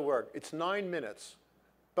things about the work. It's 9 minutes,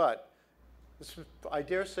 but I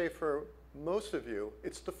dare say for most of you,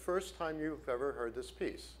 it's the first time you've ever heard this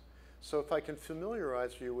piece. So if I can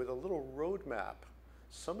familiarize you with a little roadmap,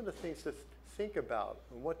 some of the things to think about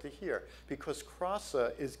and what to hear, because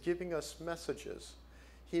Krasa is giving us messages.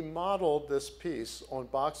 He modeled this piece on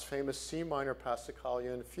Bach's famous C minor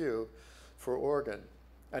Passacaglia Fugue for organ.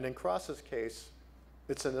 And in Krasa's case,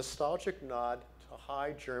 it's a nostalgic nod to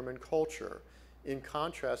high German culture in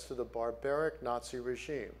contrast to the barbaric Nazi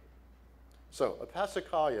regime. So a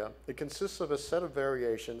Passacaglia, it consists of a set of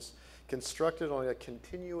variations constructed on a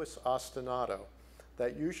continuous ostinato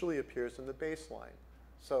that usually appears in the bass line.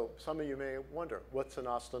 So some of you may wonder, what's an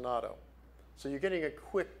ostinato? So you're getting a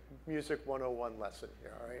quick Music 101 lesson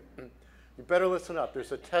here, all right? You better listen up.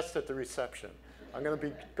 There's a test at the reception. I'm going to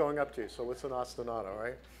be going up to you. So what's an ostinato,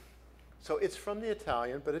 right? So it's from the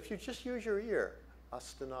Italian, but if you just use your ear,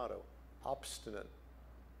 ostinato, obstinate.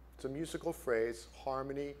 It's a musical phrase,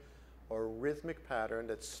 harmony, or rhythmic pattern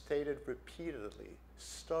that's stated repeatedly,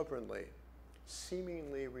 stubbornly,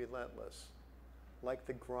 seemingly relentless, like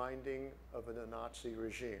the grinding of a Nazi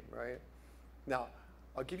regime, right? Now,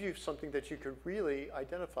 I'll give you something that you could really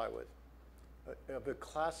identify with, of a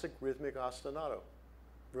classic rhythmic ostinato,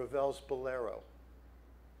 Ravel's Bolero.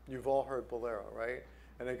 You've all heard Bolero, right?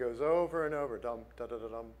 And it goes over and over, dum da da da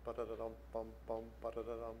dum, ba da da dum, bum bum, ba da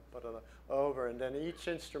da dum, ba da da, over, and then each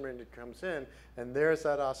instrument comes in, and there's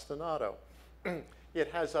that ostinato.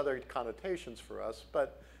 It has other connotations for us,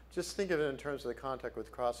 but just think of it in terms of the contact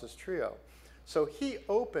with Krasa's trio. So he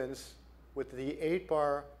opens with the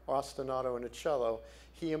 8-bar ostinato and a cello.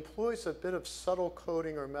 He employs a bit of subtle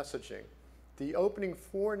coding or messaging. The opening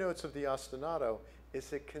 4 notes of the ostinato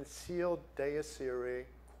is a concealed Dies Irae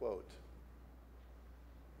quote.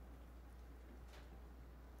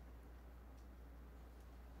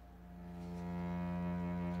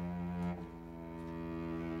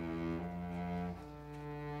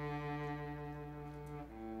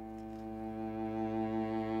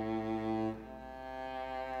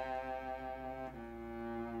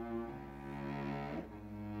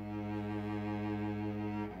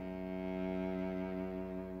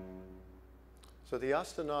 So the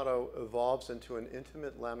ostinato evolves into an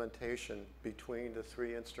intimate lamentation between the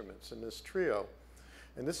 3 instruments in this trio.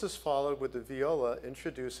 And this is followed with the viola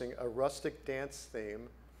introducing a rustic dance theme,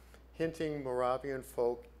 hinting Moravian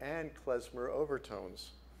folk and klezmer overtones.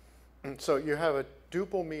 So you have a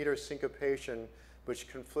duple meter syncopation which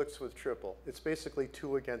conflicts with triple. It's basically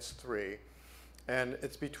 2 against 3. And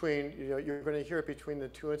it's between, you're going to hear it between the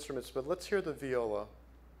 2 instruments, but let's hear the viola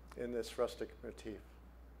in this rustic motif.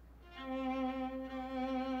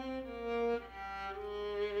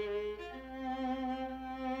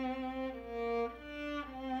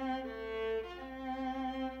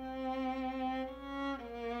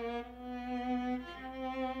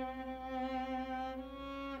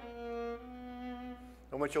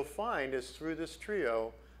 And what you'll find is through this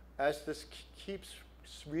trio, as this keeps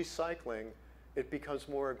recycling, it becomes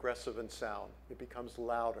more aggressive in sound. It becomes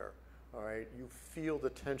louder. all right? You feel the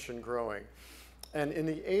tension growing. And in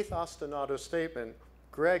the eighth ostinato statement,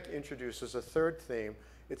 Greg introduces a third theme.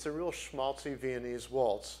 It's a real schmaltzy Viennese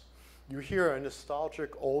waltz. You hear a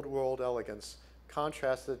nostalgic old world elegance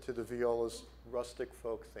contrasted to the viola's rustic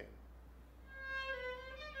folk theme.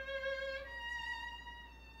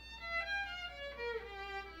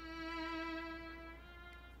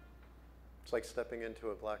 It's like stepping into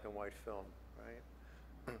a black and white film,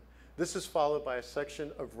 right? This is followed by a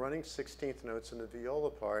section of running 16th notes in the viola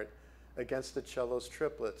part against the cello's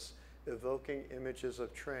triplets, evoking images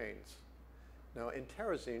of trains. Now, in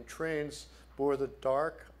Terezin, trains bore the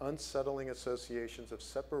dark, unsettling associations of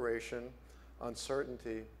separation,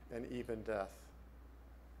 uncertainty, and even death.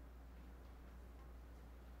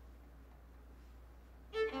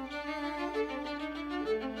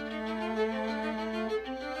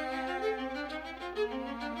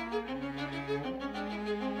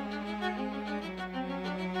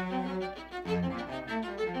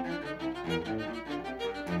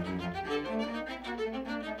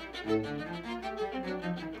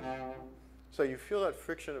 So you feel that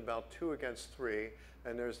friction about 2 against 3,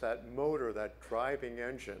 and there's that motor, that driving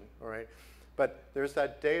engine, all right? But there's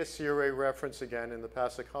that Dies Irae reference again in the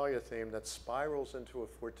Passacaglia theme that spirals into a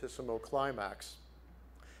fortissimo climax.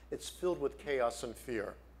 It's filled with chaos and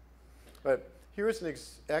fear. But here's an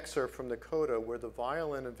excerpt from the coda where the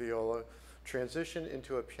violin and viola transition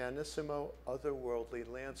into a pianissimo, otherworldly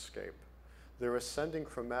landscape. Their ascending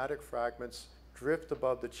chromatic fragments drift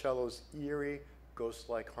above the cello's eerie,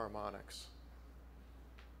 ghost-like harmonics.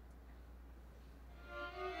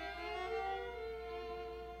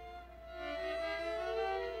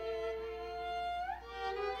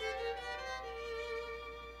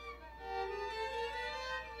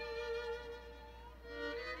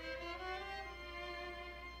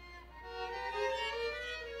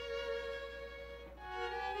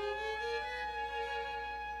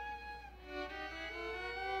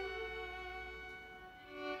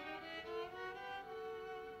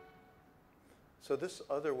 So this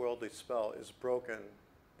otherworldly spell is broken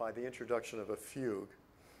by the introduction of a fugue.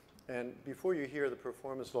 And before you hear the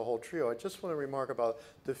performance of the whole trio, I just want to remark about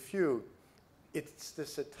the fugue. It's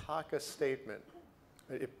this attacca statement.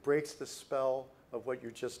 It breaks the spell of what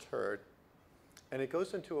you just heard. And it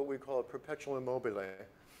goes into what we call a perpetual immobile,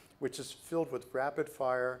 which is filled with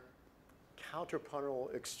rapid-fire,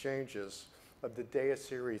 counterpuntal exchanges of the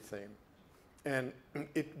Dies Irae theme. And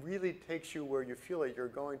it really takes you where you feel like you're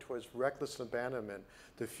going towards reckless abandonment.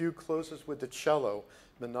 The fugue closes with the cello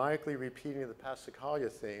maniacally repeating the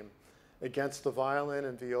Passacaglia theme against the violin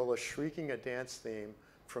and viola shrieking a dance theme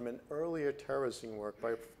from an earlier Terezin work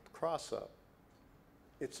by Crassa.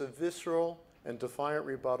 It's a visceral and defiant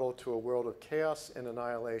rebuttal to a world of chaos and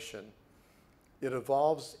annihilation. It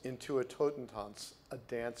evolves into a Totentanz, a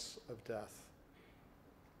dance of death.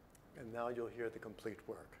 And now you'll hear the complete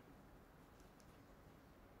work.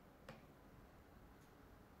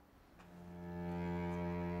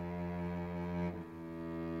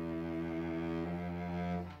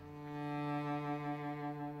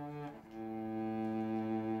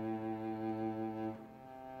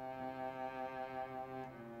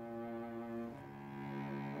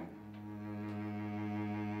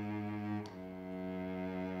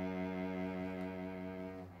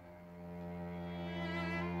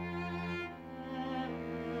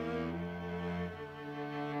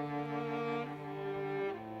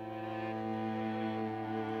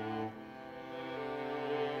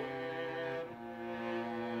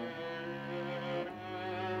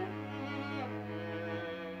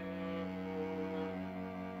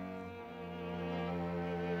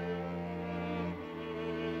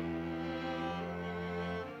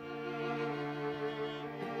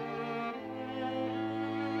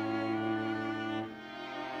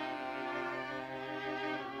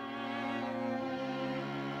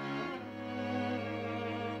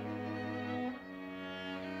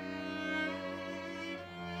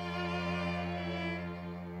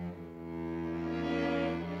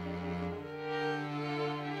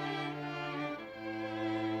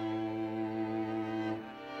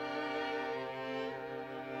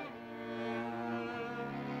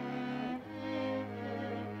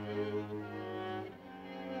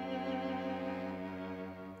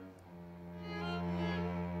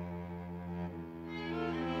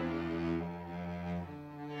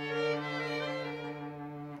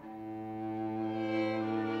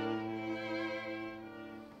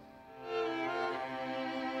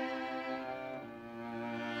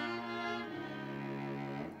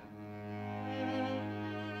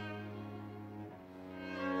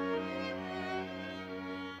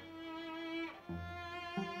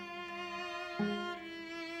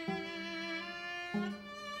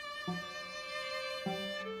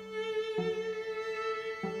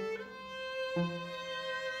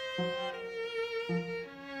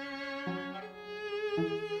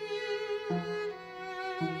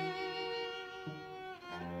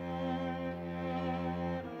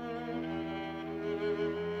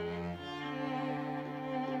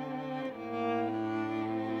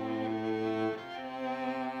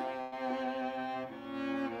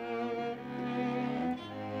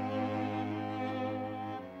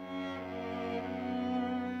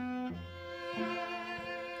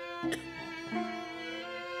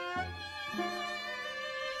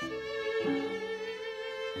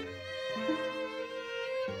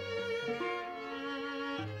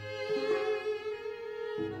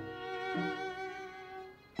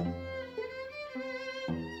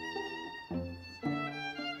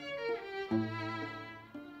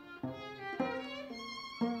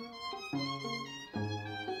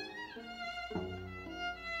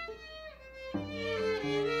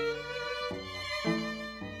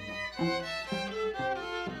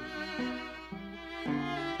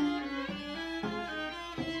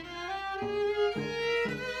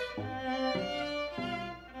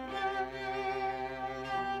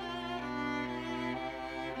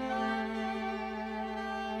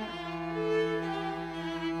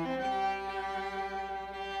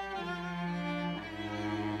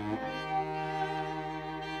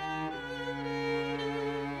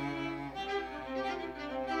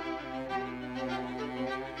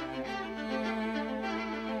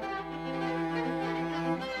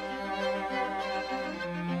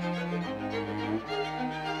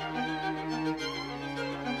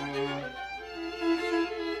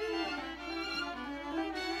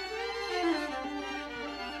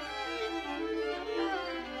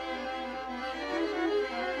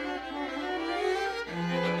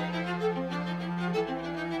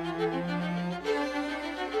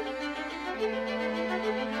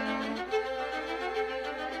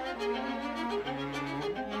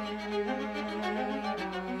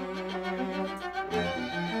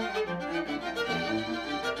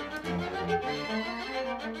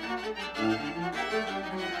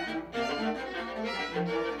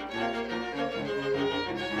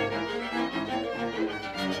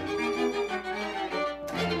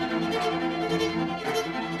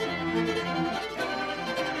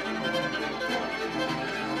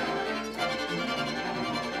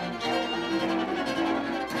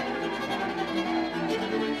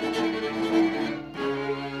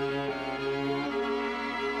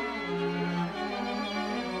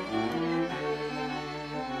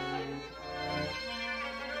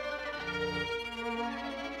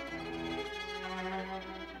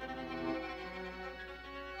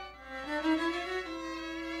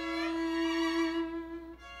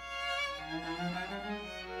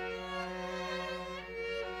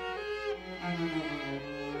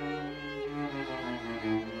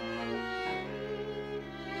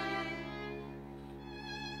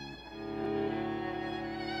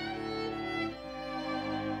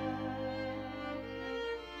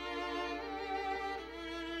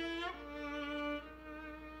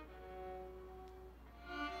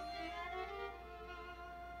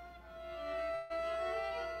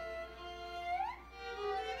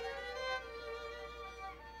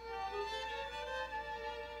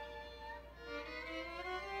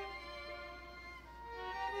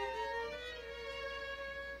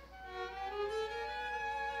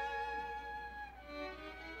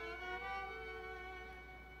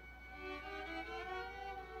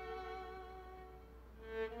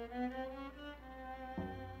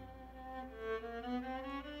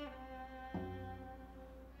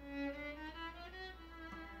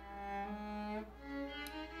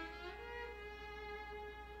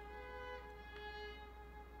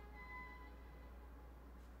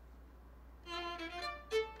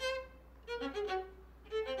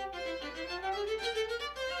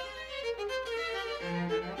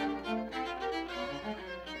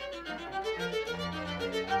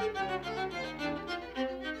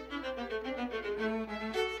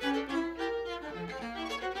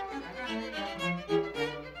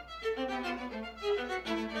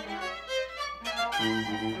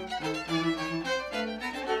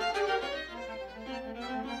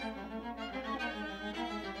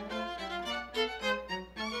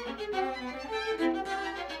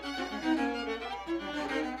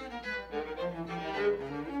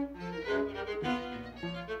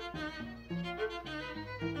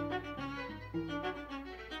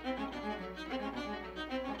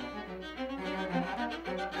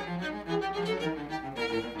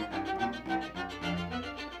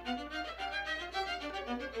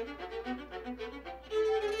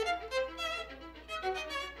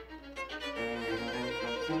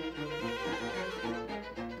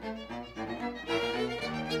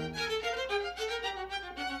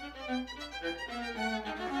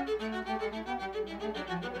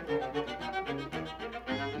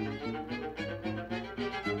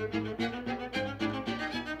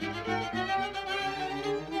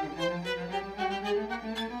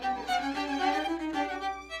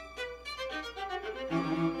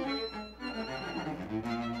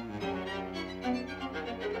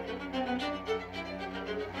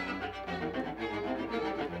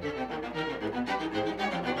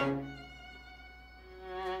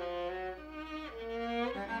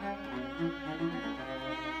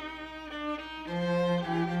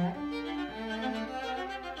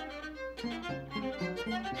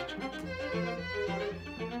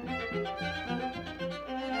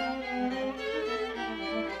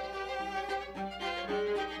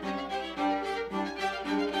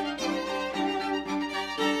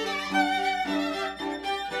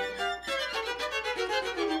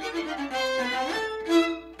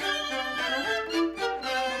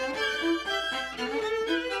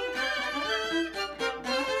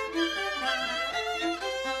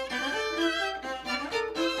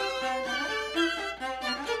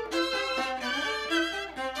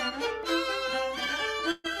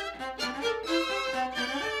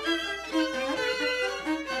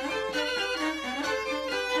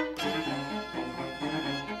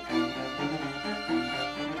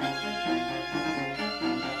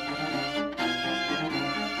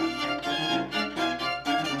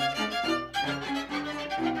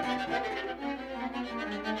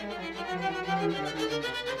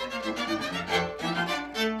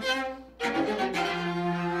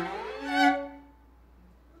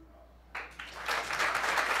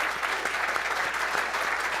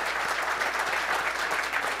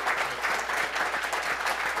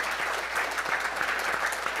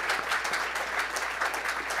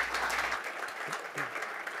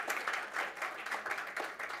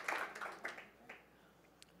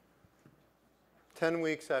 10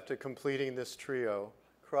 weeks after completing this trio,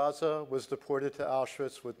 Krause was deported to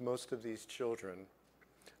Auschwitz with most of these children,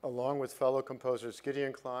 along with fellow composers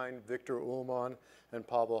Gideon Klein, Victor Ullmann, and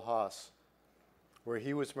Pavel Haas, where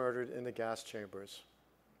he was murdered in the gas chambers.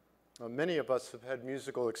 Now, many of us have had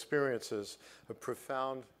musical experiences of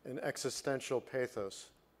profound and existential pathos.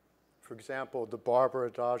 For example, the Barber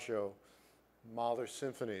Adagio, Mahler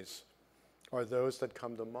symphonies, are those that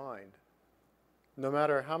come to mind. No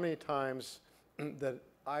matter how many times that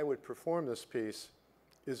I would perform this piece,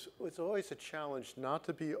 it's always a challenge not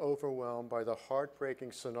to be overwhelmed by the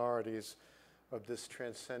heartbreaking sonorities of this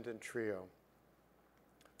transcendent trio.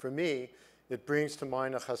 For me, it brings to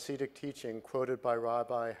mind a Hasidic teaching quoted by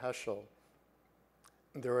Rabbi Heschel.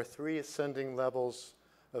 There are 3 ascending levels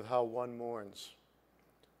of how one mourns.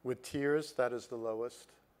 With tears, that is the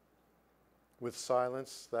lowest. With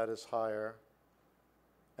silence, that is higher.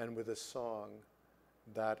 And with a song,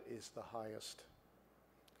 that is the highest.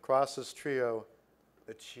 Krause's trio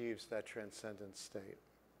achieves that transcendent state.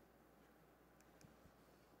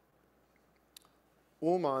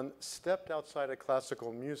 Ullmann stepped outside of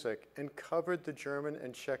classical music and covered the German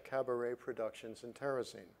and Czech cabaret productions in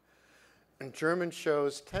Terezin. And German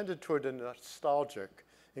shows tended toward the nostalgic,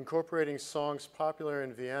 incorporating songs popular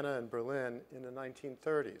in Vienna and Berlin in the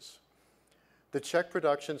 1930s. The Czech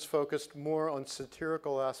productions focused more on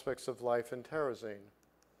satirical aspects of life in Terezin.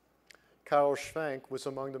 Karel Schwenk was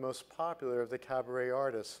among the most popular of the cabaret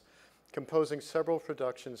artists, composing several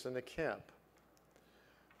productions in the camp.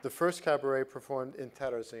 The first cabaret performed in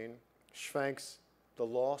Terezin, Schwenk's The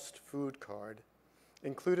Lost Food Card,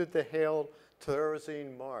 included the hailed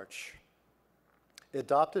Terezin March.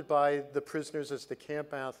 Adopted by the prisoners as the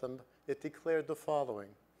camp anthem, it declared the following: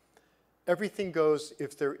 "Everything goes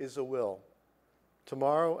if there is a will.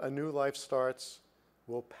 Tomorrow a new life starts.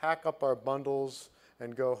 We'll pack up our bundles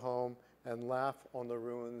and go home and laugh on the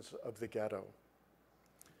ruins of the ghetto."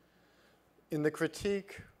 In the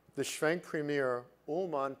critique, the Schwenk premiere,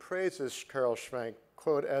 Ullmann praises Karel Schwenk,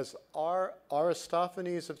 quote, as our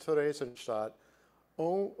Aristophanes of Theresienstadt,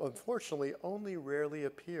 unfortunately only rarely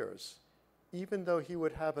appears, even though he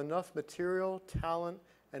would have enough material, talent,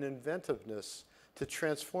 and inventiveness to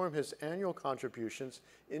transform his annual contributions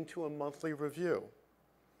into a monthly review.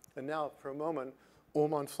 And now, for a moment,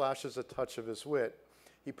 Ullmann flashes a touch of his wit.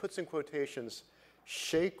 He puts in quotations,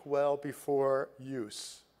 "shake well before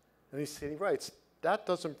use." And he writes, that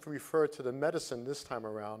doesn't refer to the medicine this time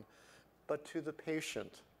around, but to the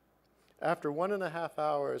patient. After 1.5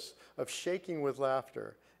 hours of shaking with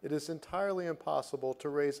laughter, it is entirely impossible to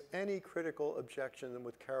raise any critical objection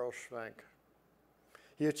with Karel Schwenk.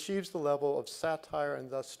 He achieves the level of satire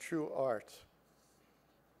and thus true art.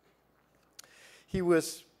 He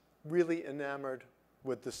was really enamored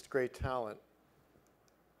with this great talent.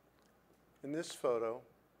 In this photo,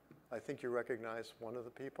 I think you recognize one of the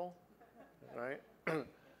people, right?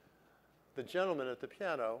 The gentleman at the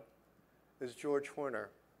piano is George Horner.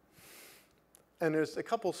 And there's a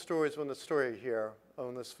couple stories on the story here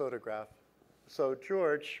on this photograph. So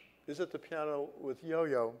George is at the piano with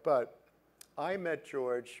Yo-Yo, but I met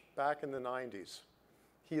George back in the 90s.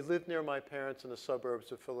 He lived near my parents in the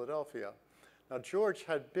suburbs of Philadelphia. Now, George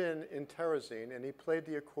had been in Terezin, and he played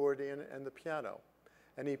the accordion and the piano.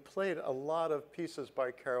 And he played a lot of pieces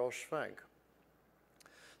by Karel Schwenk.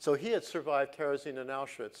 So he had survived Terezin and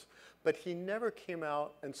Auschwitz, but he never came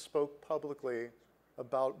out and spoke publicly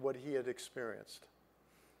about what he had experienced.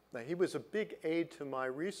 Now, he was a big aid to my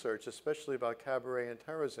research, especially about cabaret and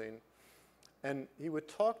Terezin. And he would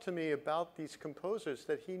talk to me about these composers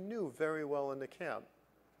that he knew very well in the camp.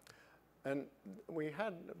 And we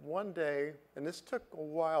had one day, and this took a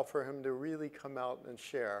while for him to really come out and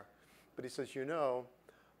share, but he says, you know,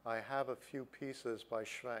 I have a few pieces by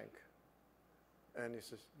Schwenk. And he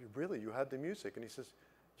says, really, you have the music? And he says,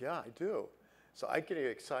 yeah, I do. So I get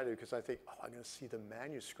excited because I think, oh, I'm going to see the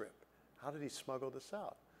manuscript. How did he smuggle this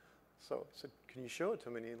out? So I said, can you show it to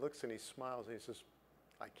me? And he looks and he smiles and he says,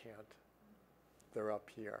 I can't. They're up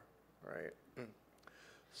here, right?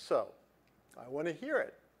 So I want to hear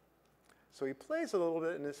it. So he plays a little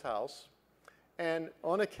bit in his house. And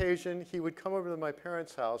on occasion, he would come over to my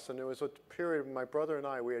parents' house. And there was a period, my brother and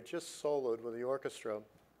I, we had just soloed with the orchestra.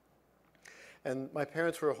 And my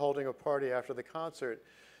parents were holding a party after the concert.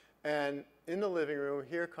 And in the living room,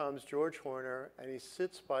 here comes George Horner, and he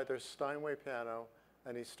sits by their Steinway piano,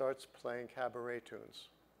 and he starts playing cabaret tunes.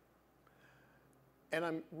 And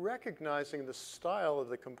I'm recognizing the style of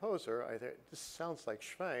the composer. I think, this sounds like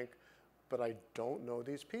Schwenk, but I don't know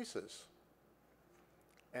these pieces.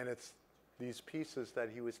 And it's these pieces that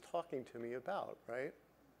he was talking to me about, right?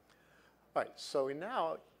 All right, so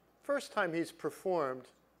now, first time he's performed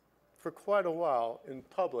for quite a while in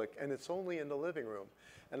public, and it's only in the living room.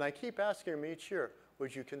 And I keep asking him each year,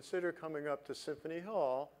 would you consider coming up to Symphony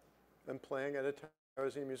Hall and playing at a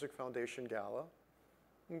Terezin Music Foundation gala?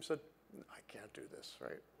 And he said, I can't do this,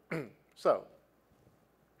 right? So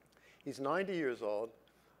he's 90 years old.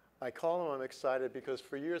 I call him, I'm excited, because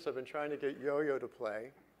for years I've been trying to get Yo-Yo to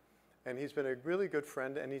play. And he's been a really good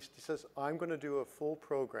friend, and he says, I'm going to do a full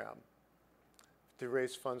program to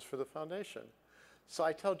raise funds for the foundation. So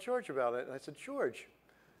I tell George about it, and I said, George,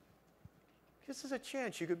 this is a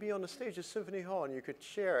chance. You could be on the stage at Symphony Hall, and you could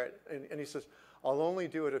share it. And he says, I'll only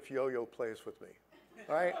do it if Yo-Yo plays with me,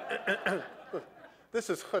 right? This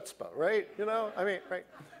is chutzpah, right? You know, I mean, right?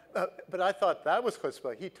 But I thought that was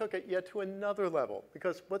chutzpah. He took it yet to another level,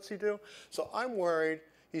 because what's he do? So I'm worried.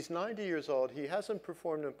 He's 90 years old. He hasn't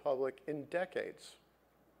performed in public in decades.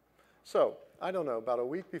 So I don't know, about a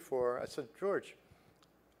week before, I said, George,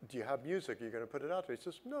 do you have music? Are you going to put it out there? He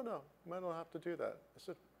says, no, I don't have to do that. I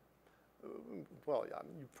said, well, yeah,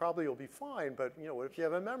 you probably will be fine, but you know, what if you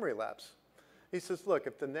have a memory lapse? He says, look,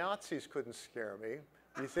 if the Nazis couldn't scare me,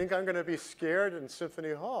 you think I'm going to be scared in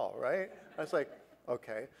Symphony Hall, right? I was like,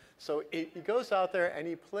 okay. So he goes out there and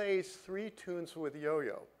he plays 3 tunes with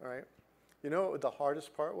Yo-Yo, all right? You know what the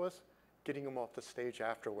hardest part was? Getting him off the stage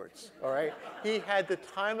afterwards, all right? He had the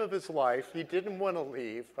time of his life. He didn't want to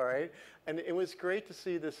leave, all right? And it was great to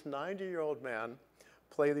see this 90-year-old man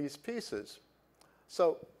play these pieces.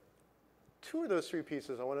 So 2 of those 3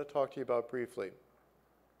 pieces I want to talk to you about briefly.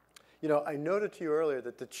 You know, I noted to you earlier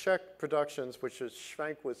that the Czech productions, which is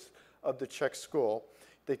Schwenk was of the Czech school,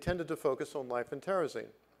 they tended to focus on life in Terezin.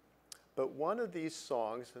 But one of these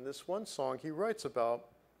songs, and this one song he writes about,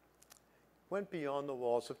 went beyond the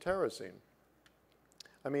walls of Terezin.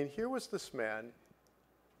 I mean, here was this man,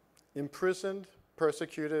 imprisoned,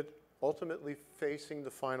 persecuted, ultimately facing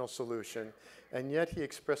the final solution, and yet he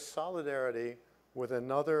expressed solidarity with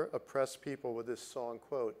another oppressed people with this song,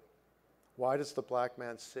 quote, "Why does the black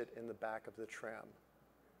man sit in the back of the tram?"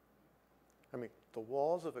 I mean, the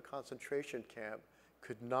walls of a concentration camp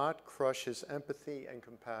could not crush his empathy and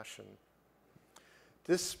compassion.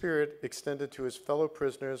 This spirit extended to his fellow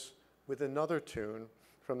prisoners with another tune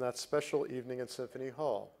from that special evening at Symphony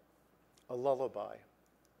Hall, a lullaby.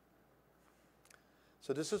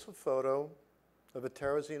 So this is a photo of a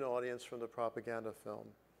Terezin audience from the propaganda film.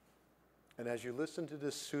 And as you listen to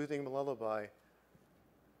this soothing lullaby,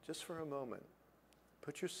 just for a moment,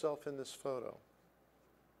 put yourself in this photo.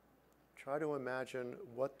 Try to imagine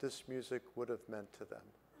what this music would have meant to them.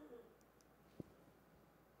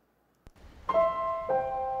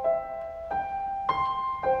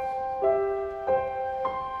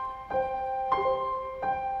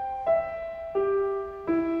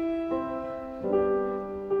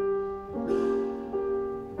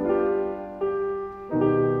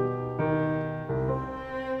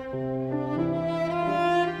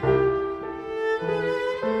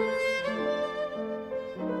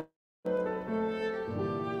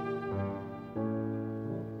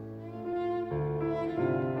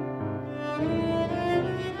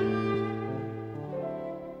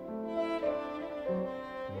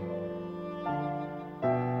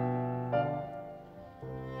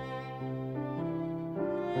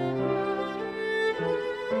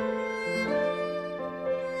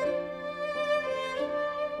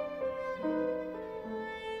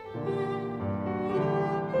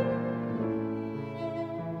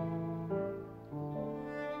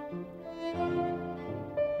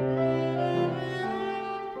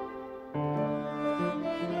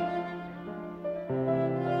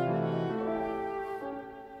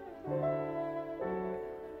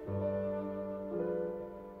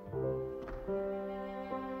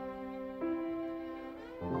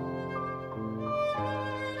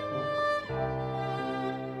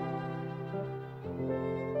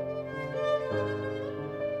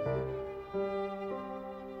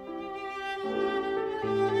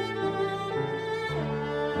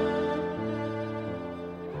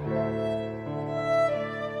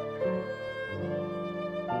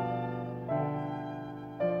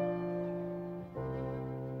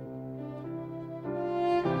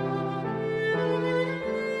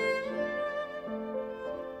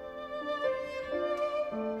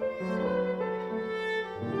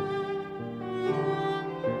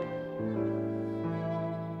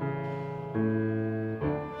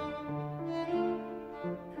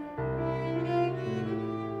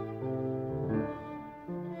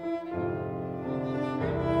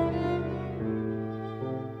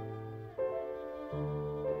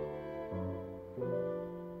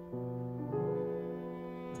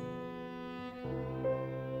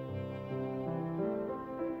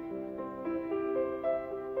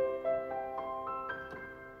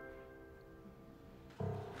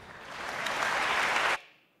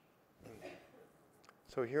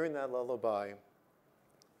 So hearing that lullaby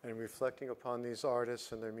and reflecting upon these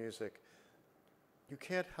artists and their music, you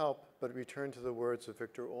can't help but return to the words of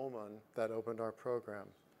Victor Ullmann that opened our program.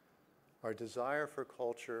 Our desire for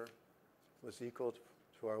culture was equal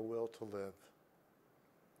to our will to live.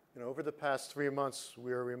 And over the past 3 months,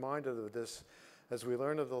 we are reminded of this as we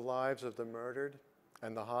learn of the lives of the murdered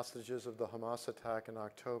and the hostages of the Hamas attack in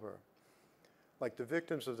October. Like the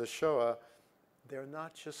victims of the Shoah, they're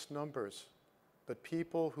not just numbers, but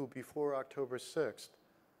people who before October 6th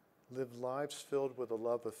lived lives filled with a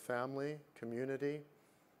love of family, community,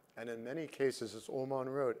 and in many cases, as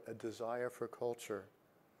Ullmann wrote, a desire for culture.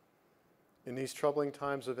 In these troubling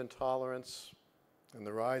times of intolerance and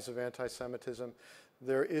the rise of anti-Semitism,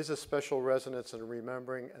 there is a special resonance in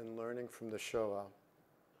remembering and learning from the Shoah.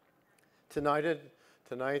 Tonight,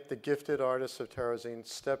 the gifted artists of Terezin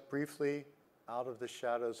step briefly out of the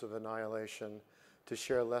shadows of annihilation to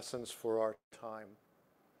share lessons for our time.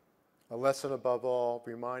 A lesson above all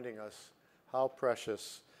reminding us how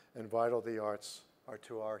precious and vital the arts are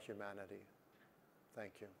to our humanity.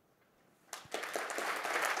 Thank you.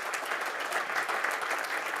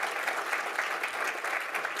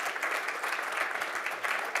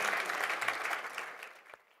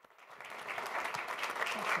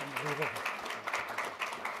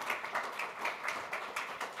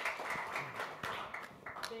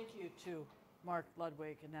 Thank you to Mark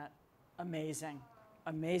Ludwig and that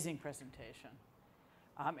amazing presentation.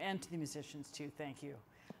 And to the musicians too, thank you.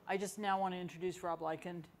 I just now want to introduce Rob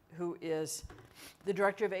Likand, who is the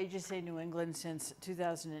director of AJC New England since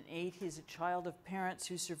 2008. He's a child of parents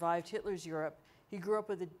who survived Hitler's Europe. He grew up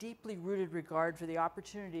with a deeply rooted regard for the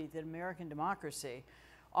opportunity that American democracy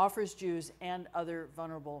offers Jews and other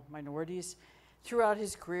vulnerable minorities. Throughout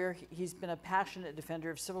his career, he's been a passionate defender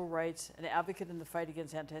of civil rights, an advocate in the fight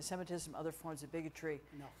against anti-Semitism, other forms of bigotry.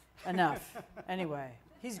 Enough. Anyway,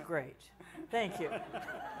 he's great. Thank you.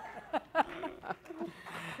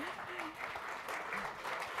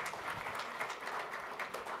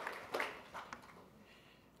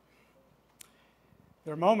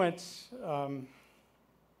 There are moments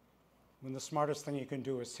when the smartest thing you can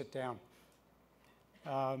do is sit down.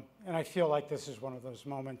 And I feel like this is one of those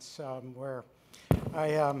moments where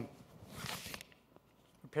I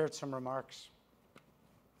prepared some remarks.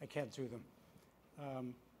 I can't do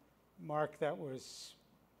them. Mark, that was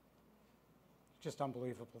just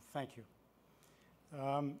unbelievable. Thank you.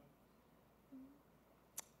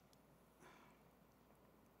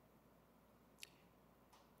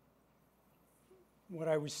 What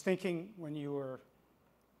I was thinking when you were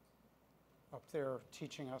up there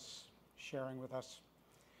teaching us, sharing with us,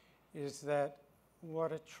 is that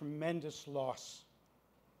what a tremendous loss.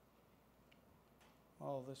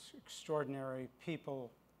 All this extraordinary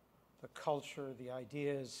people, the culture, the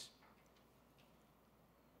ideas,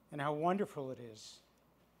 and how wonderful it is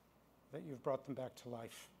that you've brought them back to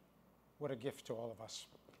life. What a gift to all of us.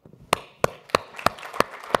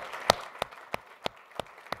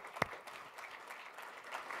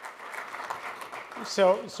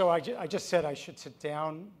 So I just said I should sit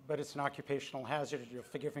down, but it's an occupational hazard. You'll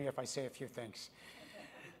forgive me if I say a few things.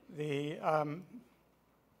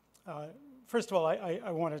 First of all,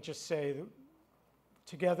 I want to just say that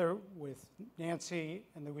together with Nancy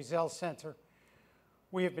and the Wiesel Center,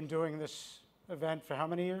 we have been doing this event for how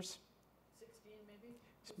many years? 16 maybe?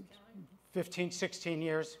 15, 16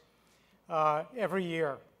 years, every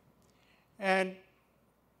year. And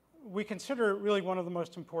we consider it really one of the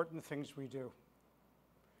most important things we do.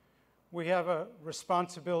 We have a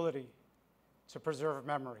responsibility to preserve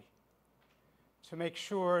memory, to make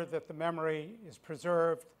sure that the memory is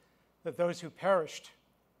preserved, that those who perished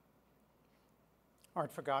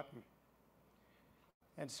aren't forgotten.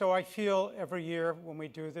 And so I feel every year when we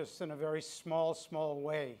do this in a very small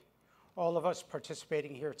way, all of us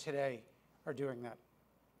participating here today are doing that.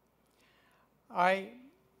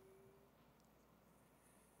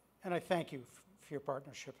 And I thank you for your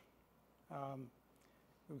partnership.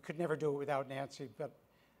 We could never do it without Nancy, but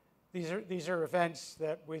these are events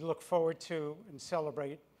that we look forward to and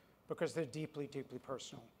celebrate because they're deeply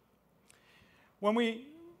personal. And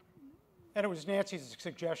it was Nancy's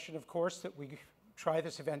suggestion, of course, that we try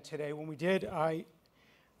this event today. When we did, I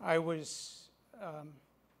was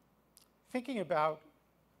thinking about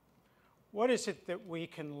what is it that we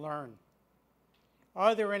can learn?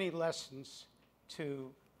 Are there any lessons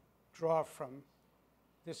to draw from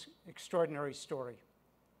this extraordinary story?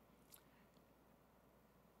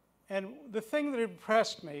 And the thing that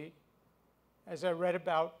impressed me as I read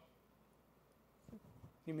about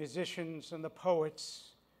the musicians and the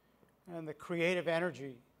poets and the creative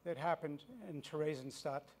energy that happened in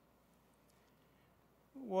Theresienstadt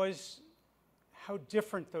was how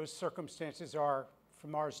different those circumstances are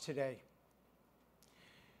from ours today.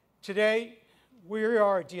 Today, we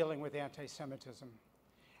are dealing with anti-Semitism,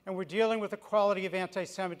 and we're dealing with a quality of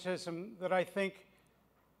anti-Semitism that I think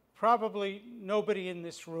probably nobody in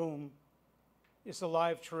this room is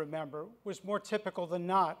alive to remember was more typical than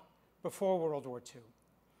not before World War II.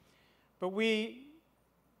 But we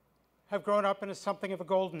have grown up into something of a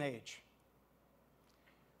golden age,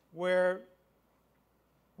 where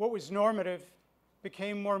what was normative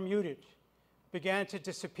became more muted, began to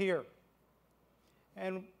disappear.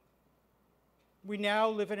 And we now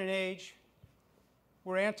live in an age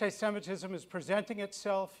where anti-Semitism is presenting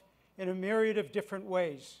itself in a myriad of different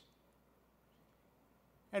ways.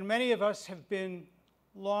 And many of us have been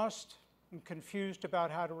lost and confused about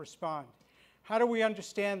how to respond. How do we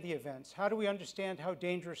understand the events? How do we understand how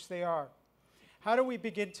dangerous they are? How do we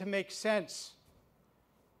begin to make sense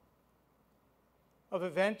of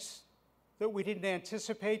events that we didn't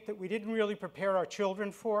anticipate, that we didn't really prepare our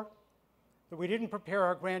children for, that we didn't prepare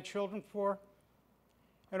our grandchildren for,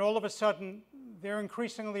 and all of a sudden, they're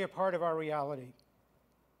increasingly a part of our reality.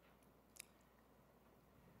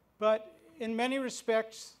 But in many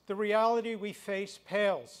respects, the reality we face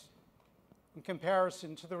pales in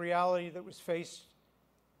comparison to the reality that was faced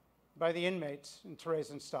by the inmates in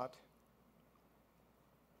Terezin.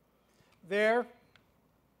 There,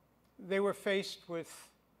 they were faced with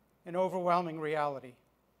an overwhelming reality.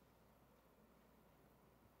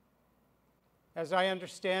 As I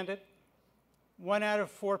understand it, 1 out of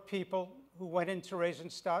 4 people who went into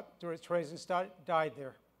Terezin died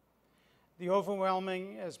there. The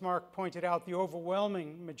overwhelming, as Mark pointed out, the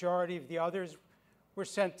overwhelming majority of the others were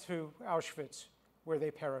sent to Auschwitz, where they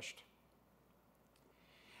perished.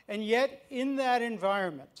 And yet, in that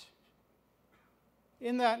environment,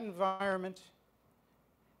 an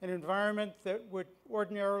environment that would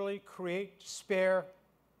ordinarily create despair,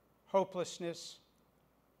 hopelessness,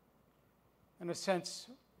 and a sense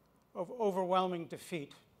of overwhelming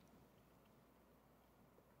defeat,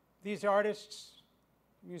 these artists,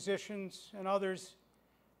 musicians, and others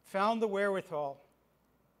found the wherewithal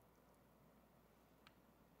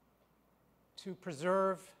to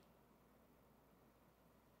preserve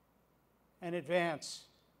and advance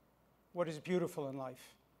what is beautiful in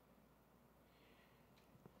life.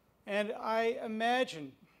 And I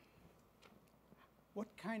imagine what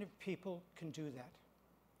kind of people can do that.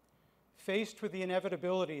 Faced with the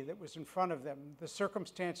inevitability that was in front of them, the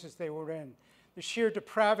circumstances they were in, the sheer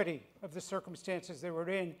depravity of the circumstances they were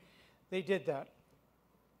in, they did that.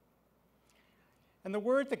 And the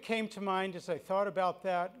word that came to mind as I thought about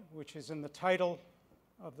that, which is in the title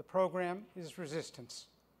of the program, is resistance.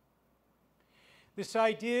 This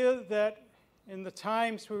idea that in the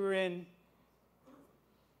times we were in,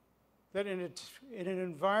 that in an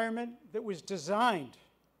environment that was designed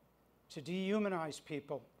to dehumanize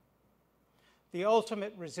people, the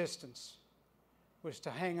ultimate resistance was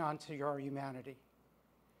to hang on to your humanity,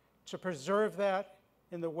 to preserve that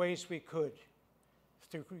in the ways we could,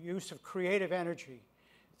 through use of creative energy,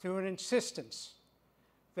 through an insistence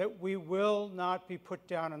that we will not be put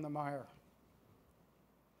down in the mire.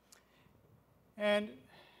 And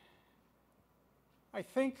I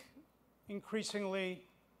think increasingly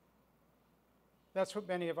that's what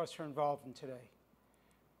many of us are involved in today.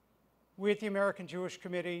 We at the American Jewish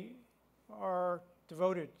Committee are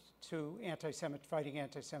devoted to fighting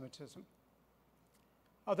anti-Semitism.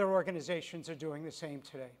 Other organizations are doing the same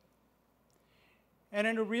today. And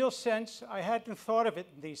in a real sense, I hadn't thought of it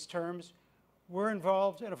in these terms, we're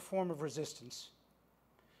involved in a form of resistance.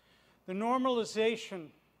 The normalization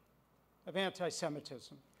of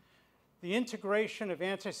anti-Semitism, the integration of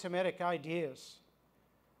anti-Semitic ideas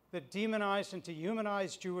that demonize and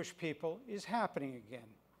dehumanize Jewish people is happening again.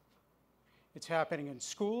 It's happening in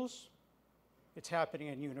schools, it's happening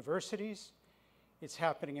in universities, it's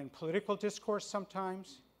happening in political discourse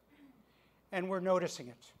sometimes, and we're noticing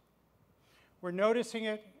it. We're noticing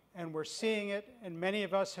it and we're seeing it, and many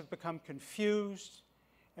of us have become confused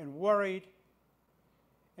and worried.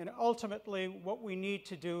 And ultimately, what we need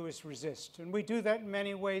to do is resist. And we do that in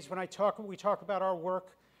many ways. When we talk about our work,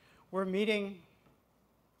 we're meeting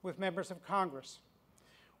with members of Congress.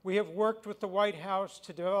 We have worked with the White House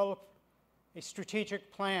to develop a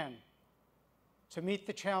strategic plan to meet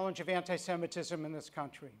the challenge of anti-Semitism in this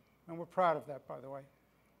country. And we're proud of that, by the way.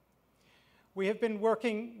 We have been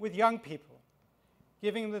working with young people,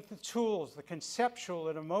 giving them the tools, the conceptual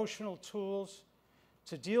and emotional tools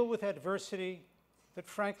to deal with adversity that,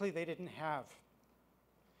 frankly, they didn't have.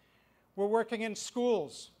 We're working in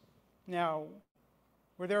schools now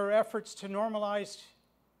where there are efforts to normalize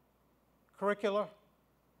curricula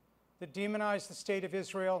that demonize the state of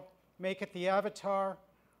Israel, make it the avatar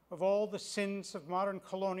of all the sins of modern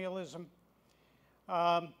colonialism,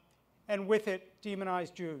 and with it,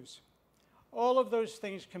 demonize Jews. All of those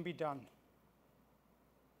things can be done.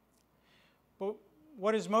 But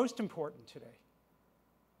what is most important today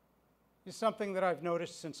is something that I've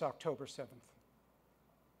noticed since October 7th.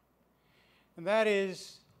 And that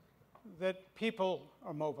is that people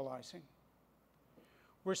are mobilizing.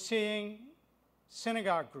 We're seeing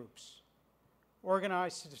synagogue groups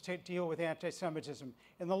organized to deal with anti-Semitism.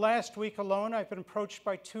 In the last week alone, I've been approached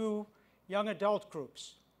by 2 young adult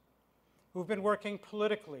groups who've been working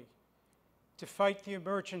politically to fight the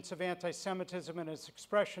emergence of anti-Semitism and its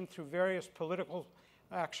expression through various political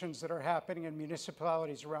actions that are happening in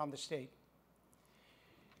municipalities around the state.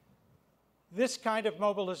 This kind of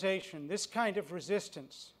mobilization, this kind of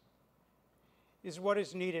resistance is what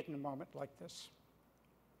is needed in a moment like this.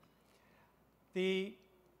 The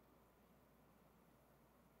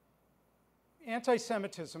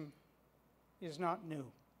anti-Semitism is not new.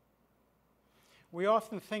 We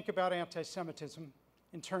often think about anti-Semitism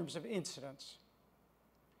in terms of incidents.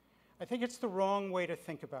 I think it's the wrong way to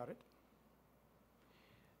think about it.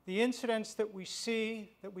 The incidents that we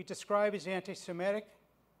see, that we describe as anti-Semitic,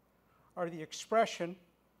 are the expression,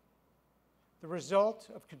 the result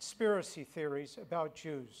of conspiracy theories about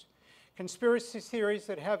Jews. Conspiracy theories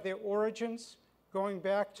that have their origins going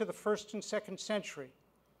back to the 1st and 2nd century,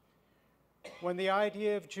 when the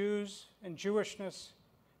idea of Jews and Jewishness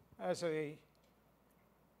as a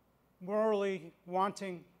morally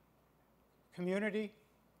wanting community,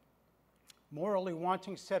 morally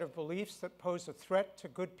wanting set of beliefs that pose a threat to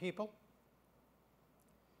good people.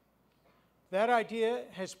 That idea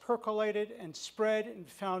has percolated and spread and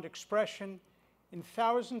found expression in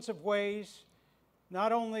thousands of ways,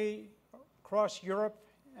 not only across Europe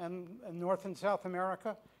and North and South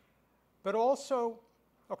America, but also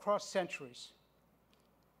across centuries.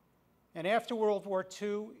 And after World War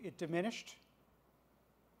II, it diminished.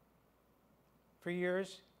 For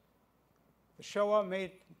years, the Shoah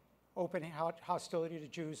made open hostility to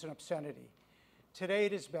Jews an obscenity. Today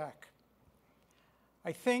it is back.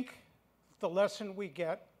 I think the lesson we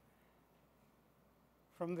get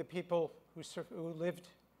from the people who lived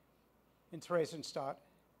in Terezin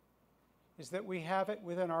is that we have it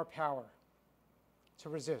within our power to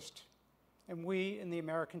resist. And we in the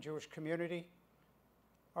American Jewish community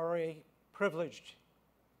are a privileged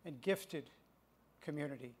and gifted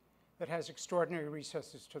community that has extraordinary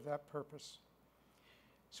resources to that purpose.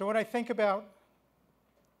 So when I think about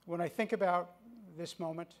this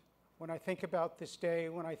moment, when I think about this day,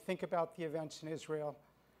 when I think about the events in Israel,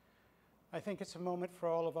 I think it's a moment for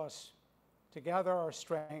all of us to gather our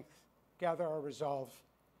strength, gather our resolve,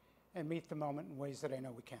 and meet the moment in ways that I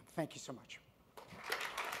know we can. Thank you so much.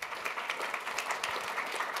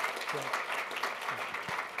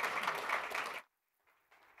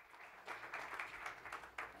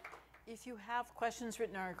 If you have questions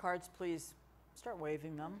written on your cards, please start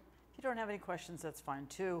waving them. If you don't have any questions, that's fine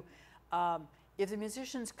too. If the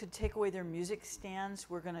musicians could take away their music stands,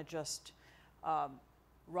 we're going to just,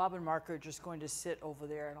 Rob and Mark are just going to sit over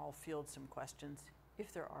there and I'll field some questions,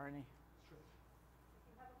 if there are any. Sure. If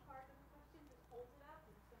you have a card with a question, just hold it up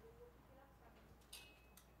and somebody will pick it up.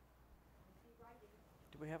 See writing.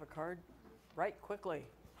 Do we have a card? Write quickly.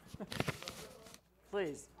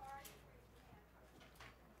 Please.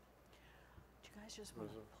 Do you guys just want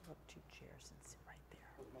to pull up 2 chairs and sit right there?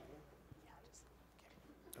 Yeah, just get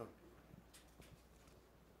it.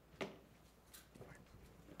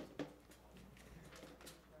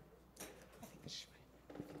 I think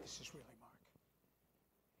this is really Mark.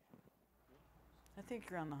 I think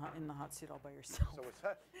you're in the hot seat all by yourself. So what's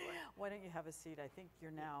that? Why don't you have a seat? I think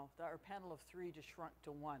you're now, our panel of 3 just shrunk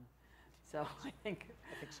to 1. So I think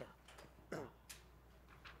so.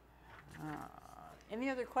 Any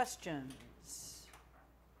other questions?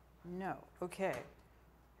 No. Okay.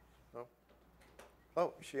 No?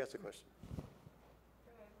 Oh, she has a question.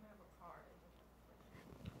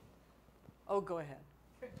 Oh, go ahead.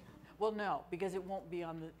 Well, no, because it won't be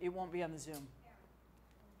on the Zoom.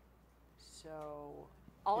 So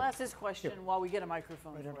I'll ask this question while we get a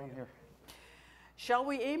microphone Right for you. here. Shall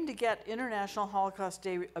we aim to get International Holocaust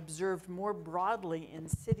Day observed more broadly in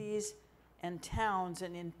cities and towns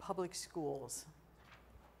and in public schools?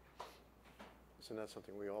 Isn't that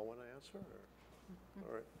something we all want to answer?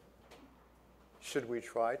 Or, or should we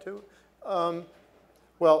try to?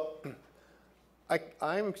 Well,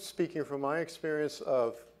 I'm speaking from my experience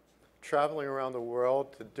of traveling around the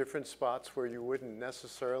world to different spots where you wouldn't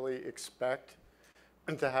necessarily expect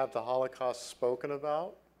to have the Holocaust spoken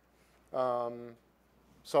about.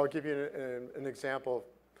 So I'll give you an example.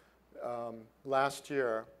 Last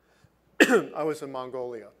year, I was in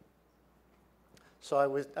Mongolia.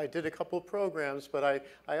 So I did a couple of programs, but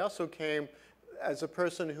I also came as a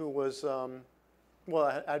person who was,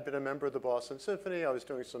 well, I'd been a member of the Boston Symphony. I was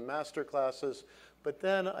doing some master classes, but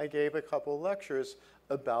then I gave a couple of lectures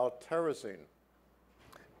about Terezin.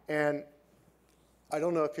 And I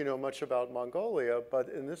don't know if you know much about Mongolia, but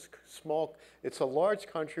in this it's a large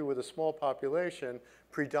country with a small population,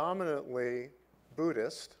 predominantly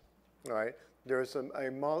Buddhist, right? There's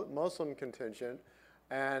a Muslim contingent,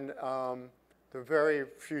 and there are very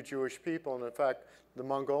few Jewish people. And in fact, the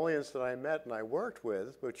Mongolians that I met and I worked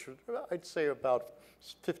with, which I'd say about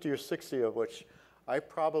 50 or 60 of which I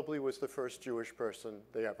probably was the first Jewish person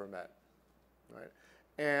they ever met, right?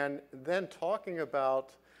 And then talking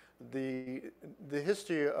about the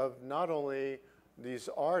history of not only these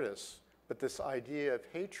artists, but this idea of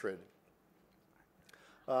hatred,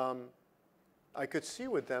 I could see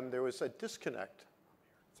with them there was a disconnect.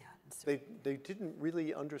 Yeah, They didn't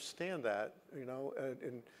really understand that, you know,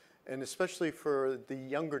 and especially for the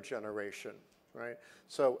younger generation, right?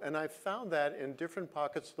 So, and I've found that in different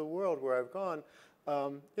pockets of the world where I've gone,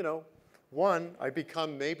 you know, one, I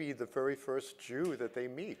become maybe the very first Jew that they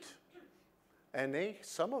meet. And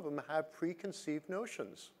some of them have preconceived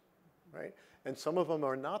notions, right? And some of them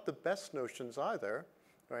are not the best notions either,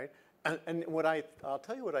 right? And I'll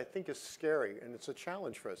tell you what I think is scary, and it's a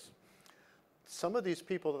challenge for us. Some of these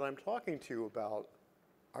people that I'm talking to you about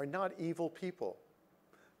are not evil people.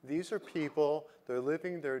 These are people, they're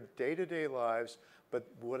living their day-to-day lives, but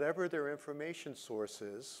whatever their information source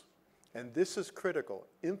is, and this is critical,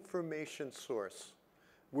 information source.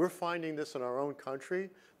 We're finding this in our own country,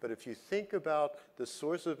 but if you think about the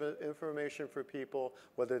source of information for people,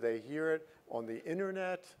 whether they hear it on the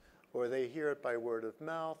internet, or they hear it by word of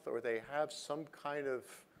mouth, or they have some kind of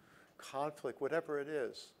conflict, whatever it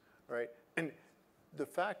is, right? And the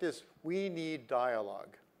fact is, we need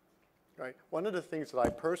dialogue, right? One of the things that I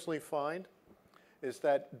personally find is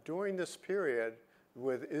that during this period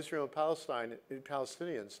with Israel and Palestine,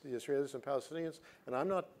 Palestinians, the Israelis and Palestinians, and I'm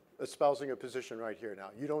not espousing a position right here now.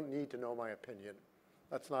 You don't need to know my opinion.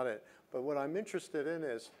 That's not it. But what I'm interested in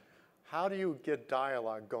is, how do you get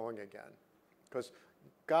dialogue going again? Because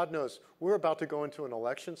God knows, we're about to go into an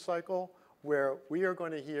election cycle where we are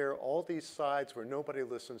going to hear all these sides where nobody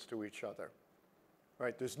listens to each other,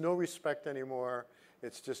 right? There's no respect anymore.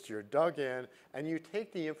 It's just you're dug in, and you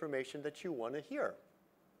take the information that you want to hear.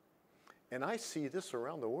 And I see this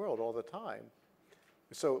around the world all the time.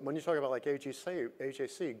 So when you talk about like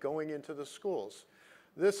AJC, going into the schools,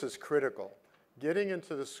 this is critical. Getting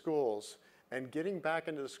into the schools and getting back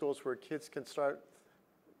into the schools where kids can start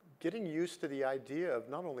getting used to the idea of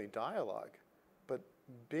not only dialogue, but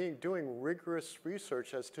doing rigorous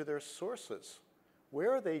research as to their sources.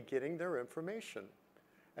 Where are they getting their information?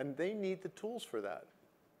 And they need the tools for that.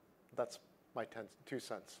 That's my 2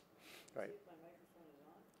 cents, right? My microphone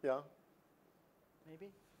is on, Yeah?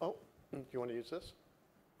 maybe? Oh, you want to use this?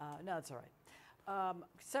 No, it's all right.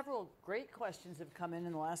 Several great questions have come in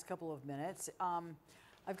the last couple of minutes.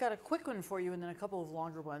 I've got a quick one for you and then a couple of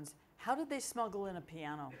longer ones. How did they smuggle in a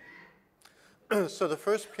piano? So the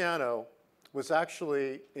first piano was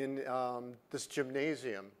actually in this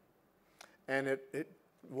gymnasium, and it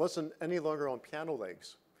wasn't any longer on piano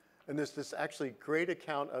legs. And there's this actually great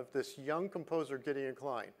account of this young composer, Gideon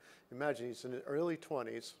Klein. Imagine, he's in his early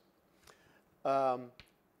 20s.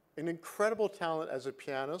 An incredible talent as a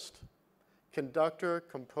pianist, conductor,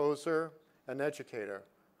 composer, and educator.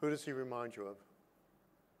 Who does he remind you of?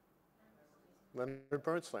 Leonard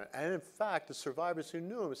Bernstein. And in fact, the survivors who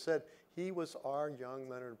knew him said he was our young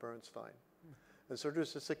Leonard Bernstein. And so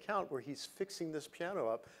there's this account where he's fixing this piano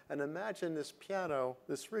up. And imagine this piano,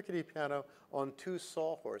 this rickety piano, on 2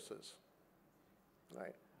 sawhorses,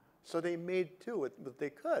 right? So they made do with what they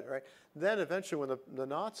could, right? Then eventually when the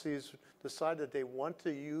Nazis decided they want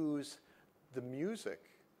to use the music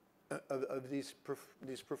of these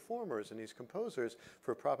performers and these composers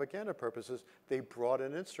for propaganda purposes, they brought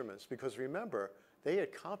in instruments. Because remember, they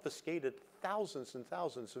had confiscated thousands and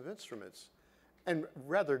thousands of instruments, and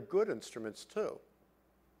rather good instruments too.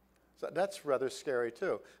 So that's rather scary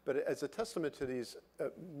too. But as a testament to these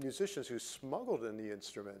musicians who smuggled in the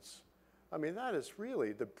instruments, I mean, that is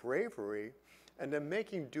really the bravery and then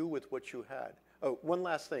making do with what you had. Oh, one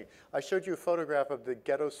last thing. I showed you a photograph of the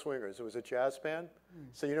Ghetto Swingers. It was a jazz band.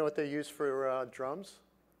 So you know what they used for drums?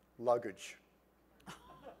 Luggage,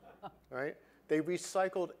 right? They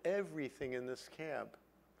recycled everything in this camp.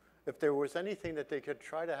 If there was anything that they could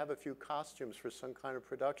try to have a few costumes for some kind of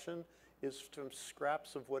production, is from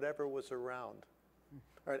scraps of whatever was around.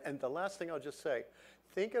 All right, and the last thing I'll just say,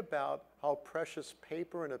 think about how precious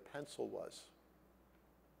paper and a pencil was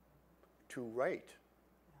to write,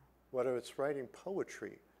 whether it's writing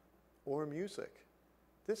poetry or music.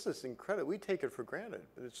 This is incredible. We take it for granted,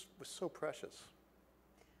 but it was so precious.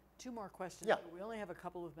 2 more questions. Yeah. We only have a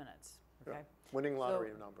couple of minutes. Okay. Yeah. Winning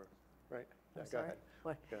lottery number, right? Yeah, I'm go sorry? ahead.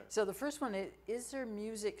 What? Go ahead. So the first one is there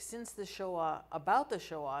music since the Shoah, about the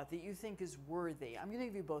Shoah, that you think is worthy? I'm going to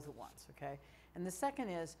give you both at once, okay? And the second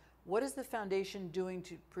is, what is the foundation doing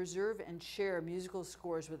to preserve and share musical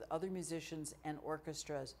scores with other musicians and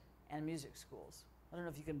orchestras and music schools? I don't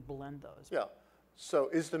know if you can blend those. Yeah. So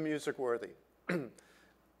is the music worthy?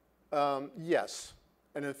 Yes.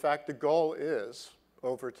 And in fact, the goal is,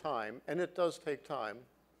 over time, and it does take time,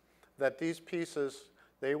 that these pieces,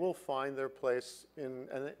 they will find their place in,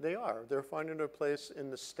 and they're finding their place in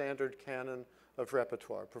the standard canon of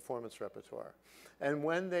repertoire, performance repertoire. And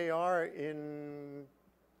when they are in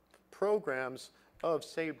programs of,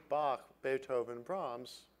 say, Bach, Beethoven,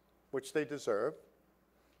 Brahms, which they deserve,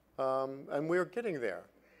 and we're getting there.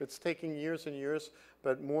 It's taking years and years,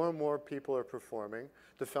 but more and more people are performing.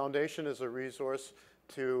 The foundation is a resource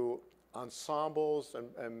to ensembles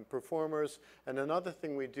and performers. And another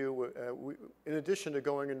thing we do, in addition to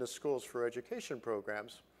going into schools for education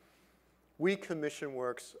programs, we commission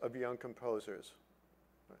works of young composers.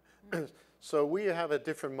 So we have a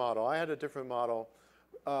different model. I had a different model.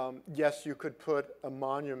 Yes, you could put a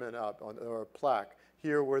monument up or a plaque.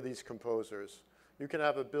 Here were these composers. You can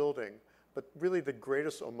have a building. But really the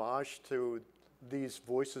greatest homage to these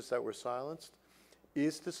voices that were silenced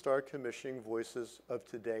is to start commissioning voices of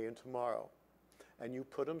today and tomorrow. And you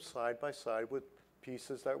put them side by side with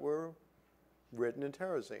pieces that were written in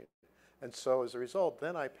Terezin. And so as a result,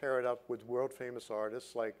 then I pair it up with world famous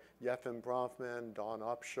artists like Yefim Bronfman, Dawn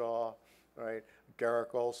Upshaw, right,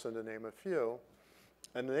 Garrick Olson, to name a few.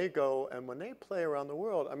 And they go, and when they play around the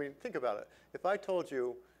world, I mean, think about it. If I told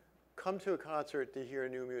you, come to a concert to hear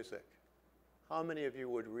new music, how many of you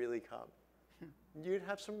would really come? You'd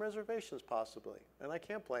have some reservations possibly, and I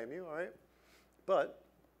can't blame you, all right? But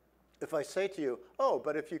if I say to you, oh,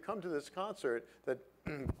 but if you come to this concert that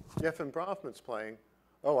Yefim Bronfman's playing,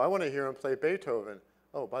 oh, I want to hear him play Beethoven.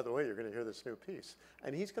 Oh, by the way, you're going to hear this new piece.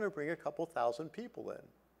 And he's going to bring a couple thousand people in.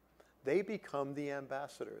 They become the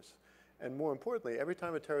ambassadors. And more importantly, every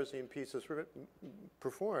time a Terezin piece is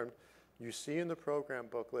performed, you see in the program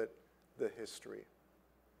booklet the history.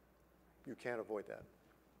 You can't avoid that.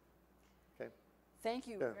 Okay? Thank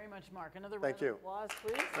you Yeah. very much, Mark. Another Thank round of you. applause,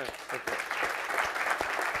 please. Yeah, thank you.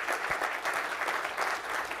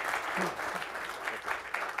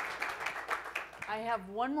 I have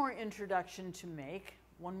one more introduction to make,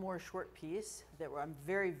 one more short piece that I'm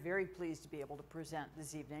very, very pleased to be able to present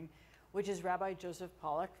this evening, which is Rabbi Joseph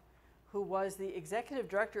Pollack, who was the executive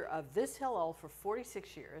director of this Hillel for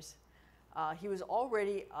 46 years. He was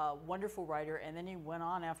already a wonderful writer, and then he went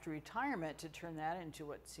on after retirement to turn that into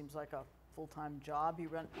what seems like a full-time job. He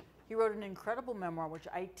wrote an incredible memoir, which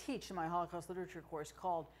I teach in my Holocaust literature course,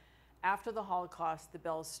 called After the Holocaust, the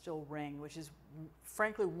Bells Still Ring, which is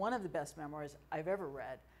frankly one of the best memoirs I've ever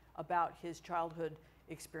read about his childhood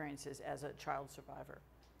experiences as a child survivor.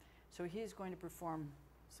 So he's going to perform,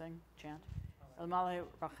 sing, chant, El Malay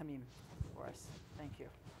Rachamim for us. Thank you.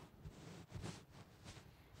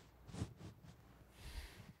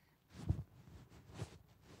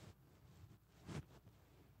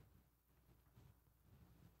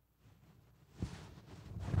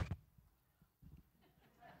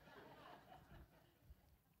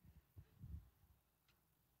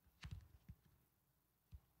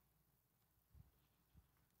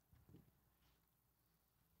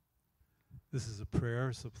 This is a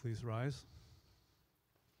prayer, so please rise.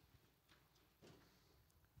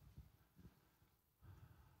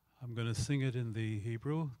 I'm going to sing it in the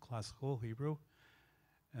Hebrew, classical Hebrew,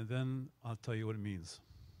 and then I'll tell you what it means,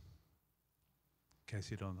 in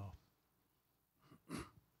case you don't know.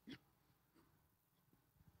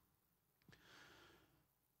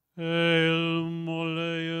 El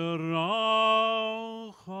molei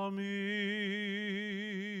rachamim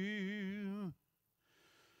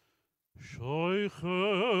shoiche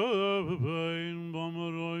bein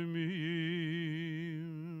bamroimim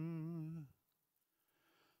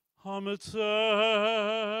hametzer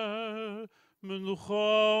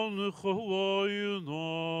menucha necholoyna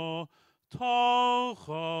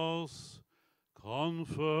tachas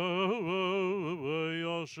kanfei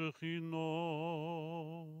ashechino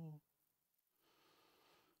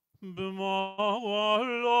b'ma'alois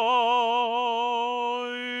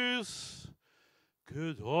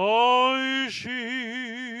kedoshim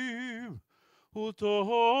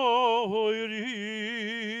utoirim.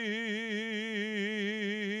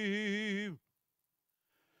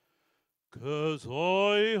 Cause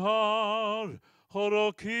I har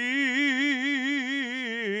horokia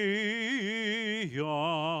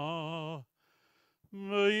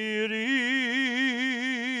meirim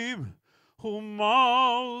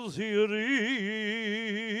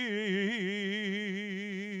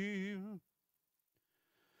humazhirim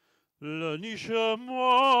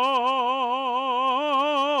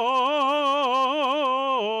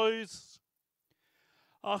lenishamois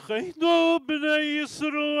Acheinu bnei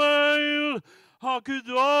Yisrael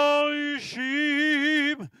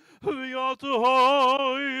HaKadoshim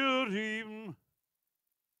V'yatoirim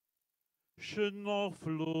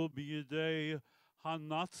Shenoflu b'yedei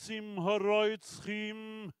Hanatzim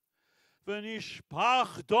haroitzchim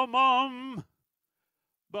V'nishpach domam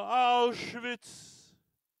B'Auschwitz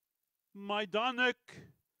Majdanek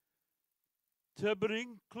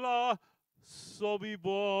Tebrinkla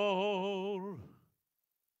Sobibor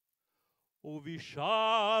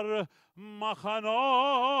Uvishar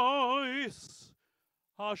machanois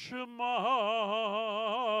hashemad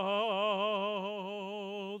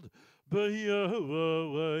b'Europa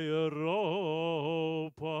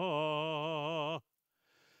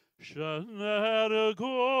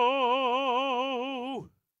shenergo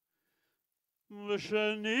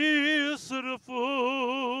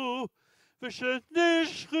v'shenisrfu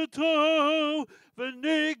v'shenishchetu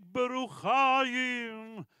v'nigberu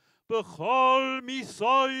chayim B'chol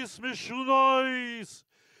misois mishunois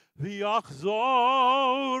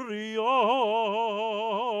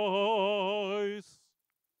v'yachzoriois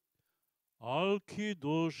al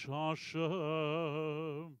kiddush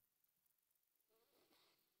Hashem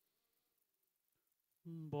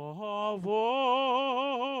ba'avor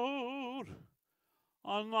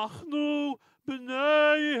anachnu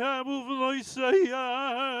b'neihem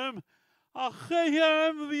uv'noiseihem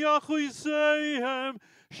acheihem v'yachuiseihem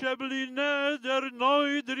Shebli neder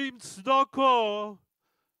noidrim tzedakah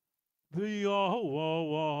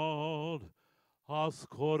v'yawad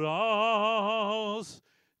haskoras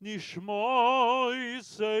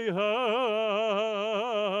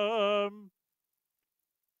nishmoiseihem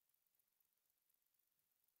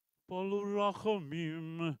Balu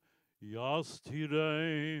rachamim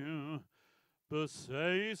yastireim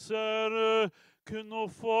b'seiser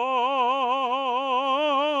knofov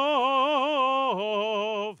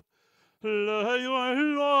le'yolamim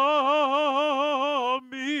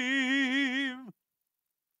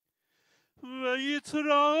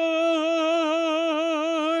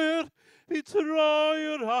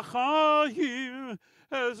v'yitrayer hachayim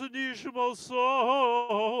ez nishmosom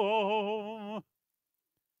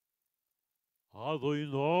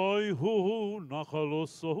Adonai hu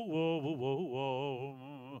nachalosom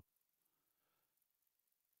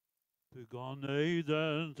Began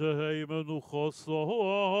Eden teheimen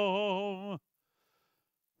uchosom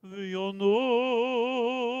V'yonuchu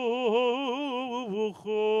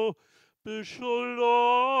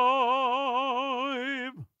b'sholom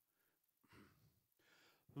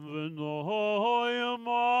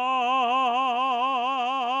V'noyamar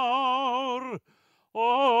Amen.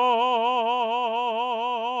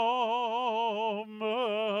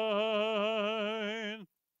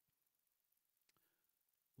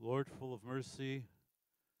 Lord, full of mercy,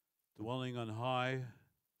 dwelling on high,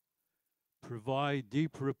 provide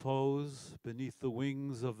deep repose beneath the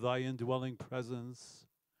wings of thy indwelling presence,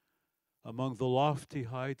 among the lofty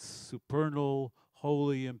heights, supernal,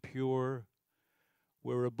 holy, and pure,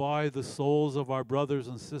 where abide the souls of our brothers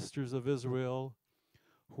and sisters of Israel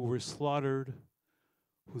who were slaughtered,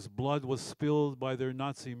 whose blood was spilled by their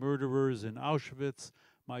Nazi murderers in Auschwitz,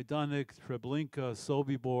 Majdanek, Treblinka,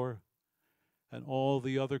 Sobibor, and all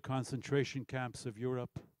the other concentration camps of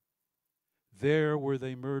Europe. There were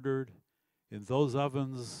they murdered, in those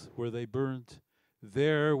ovens were they burnt,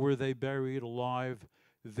 there were they buried alive,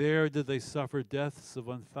 there did they suffer deaths of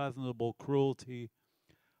unfathomable cruelty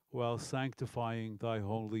while sanctifying thy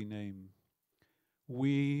holy name.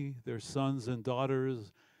 We, their sons and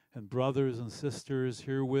daughters, and brothers and sisters,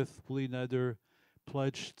 herewith, bli neder,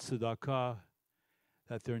 pledge tzedakah,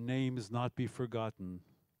 that their names not be forgotten.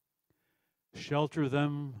 Shelter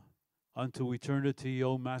them unto eternity,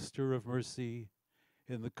 O Master of mercy,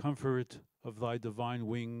 in the comfort of thy divine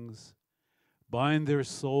wings. Bind their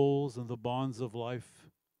souls in the bonds of life.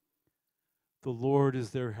 The Lord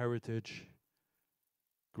is their heritage.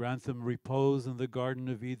 Grant them repose in the Garden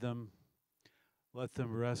of Eden. Let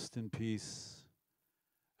them rest in peace.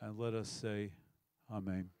 And let us say,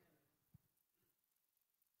 Amen.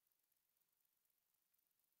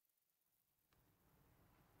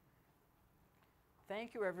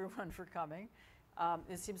 thank you everyone for coming.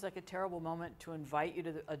 It seems like a terrible moment to invite you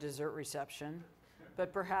to a dessert reception,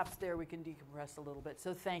 but perhaps there we can decompress a little bit.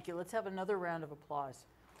 So thank you. Let's have another round of applause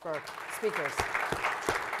for our speakers.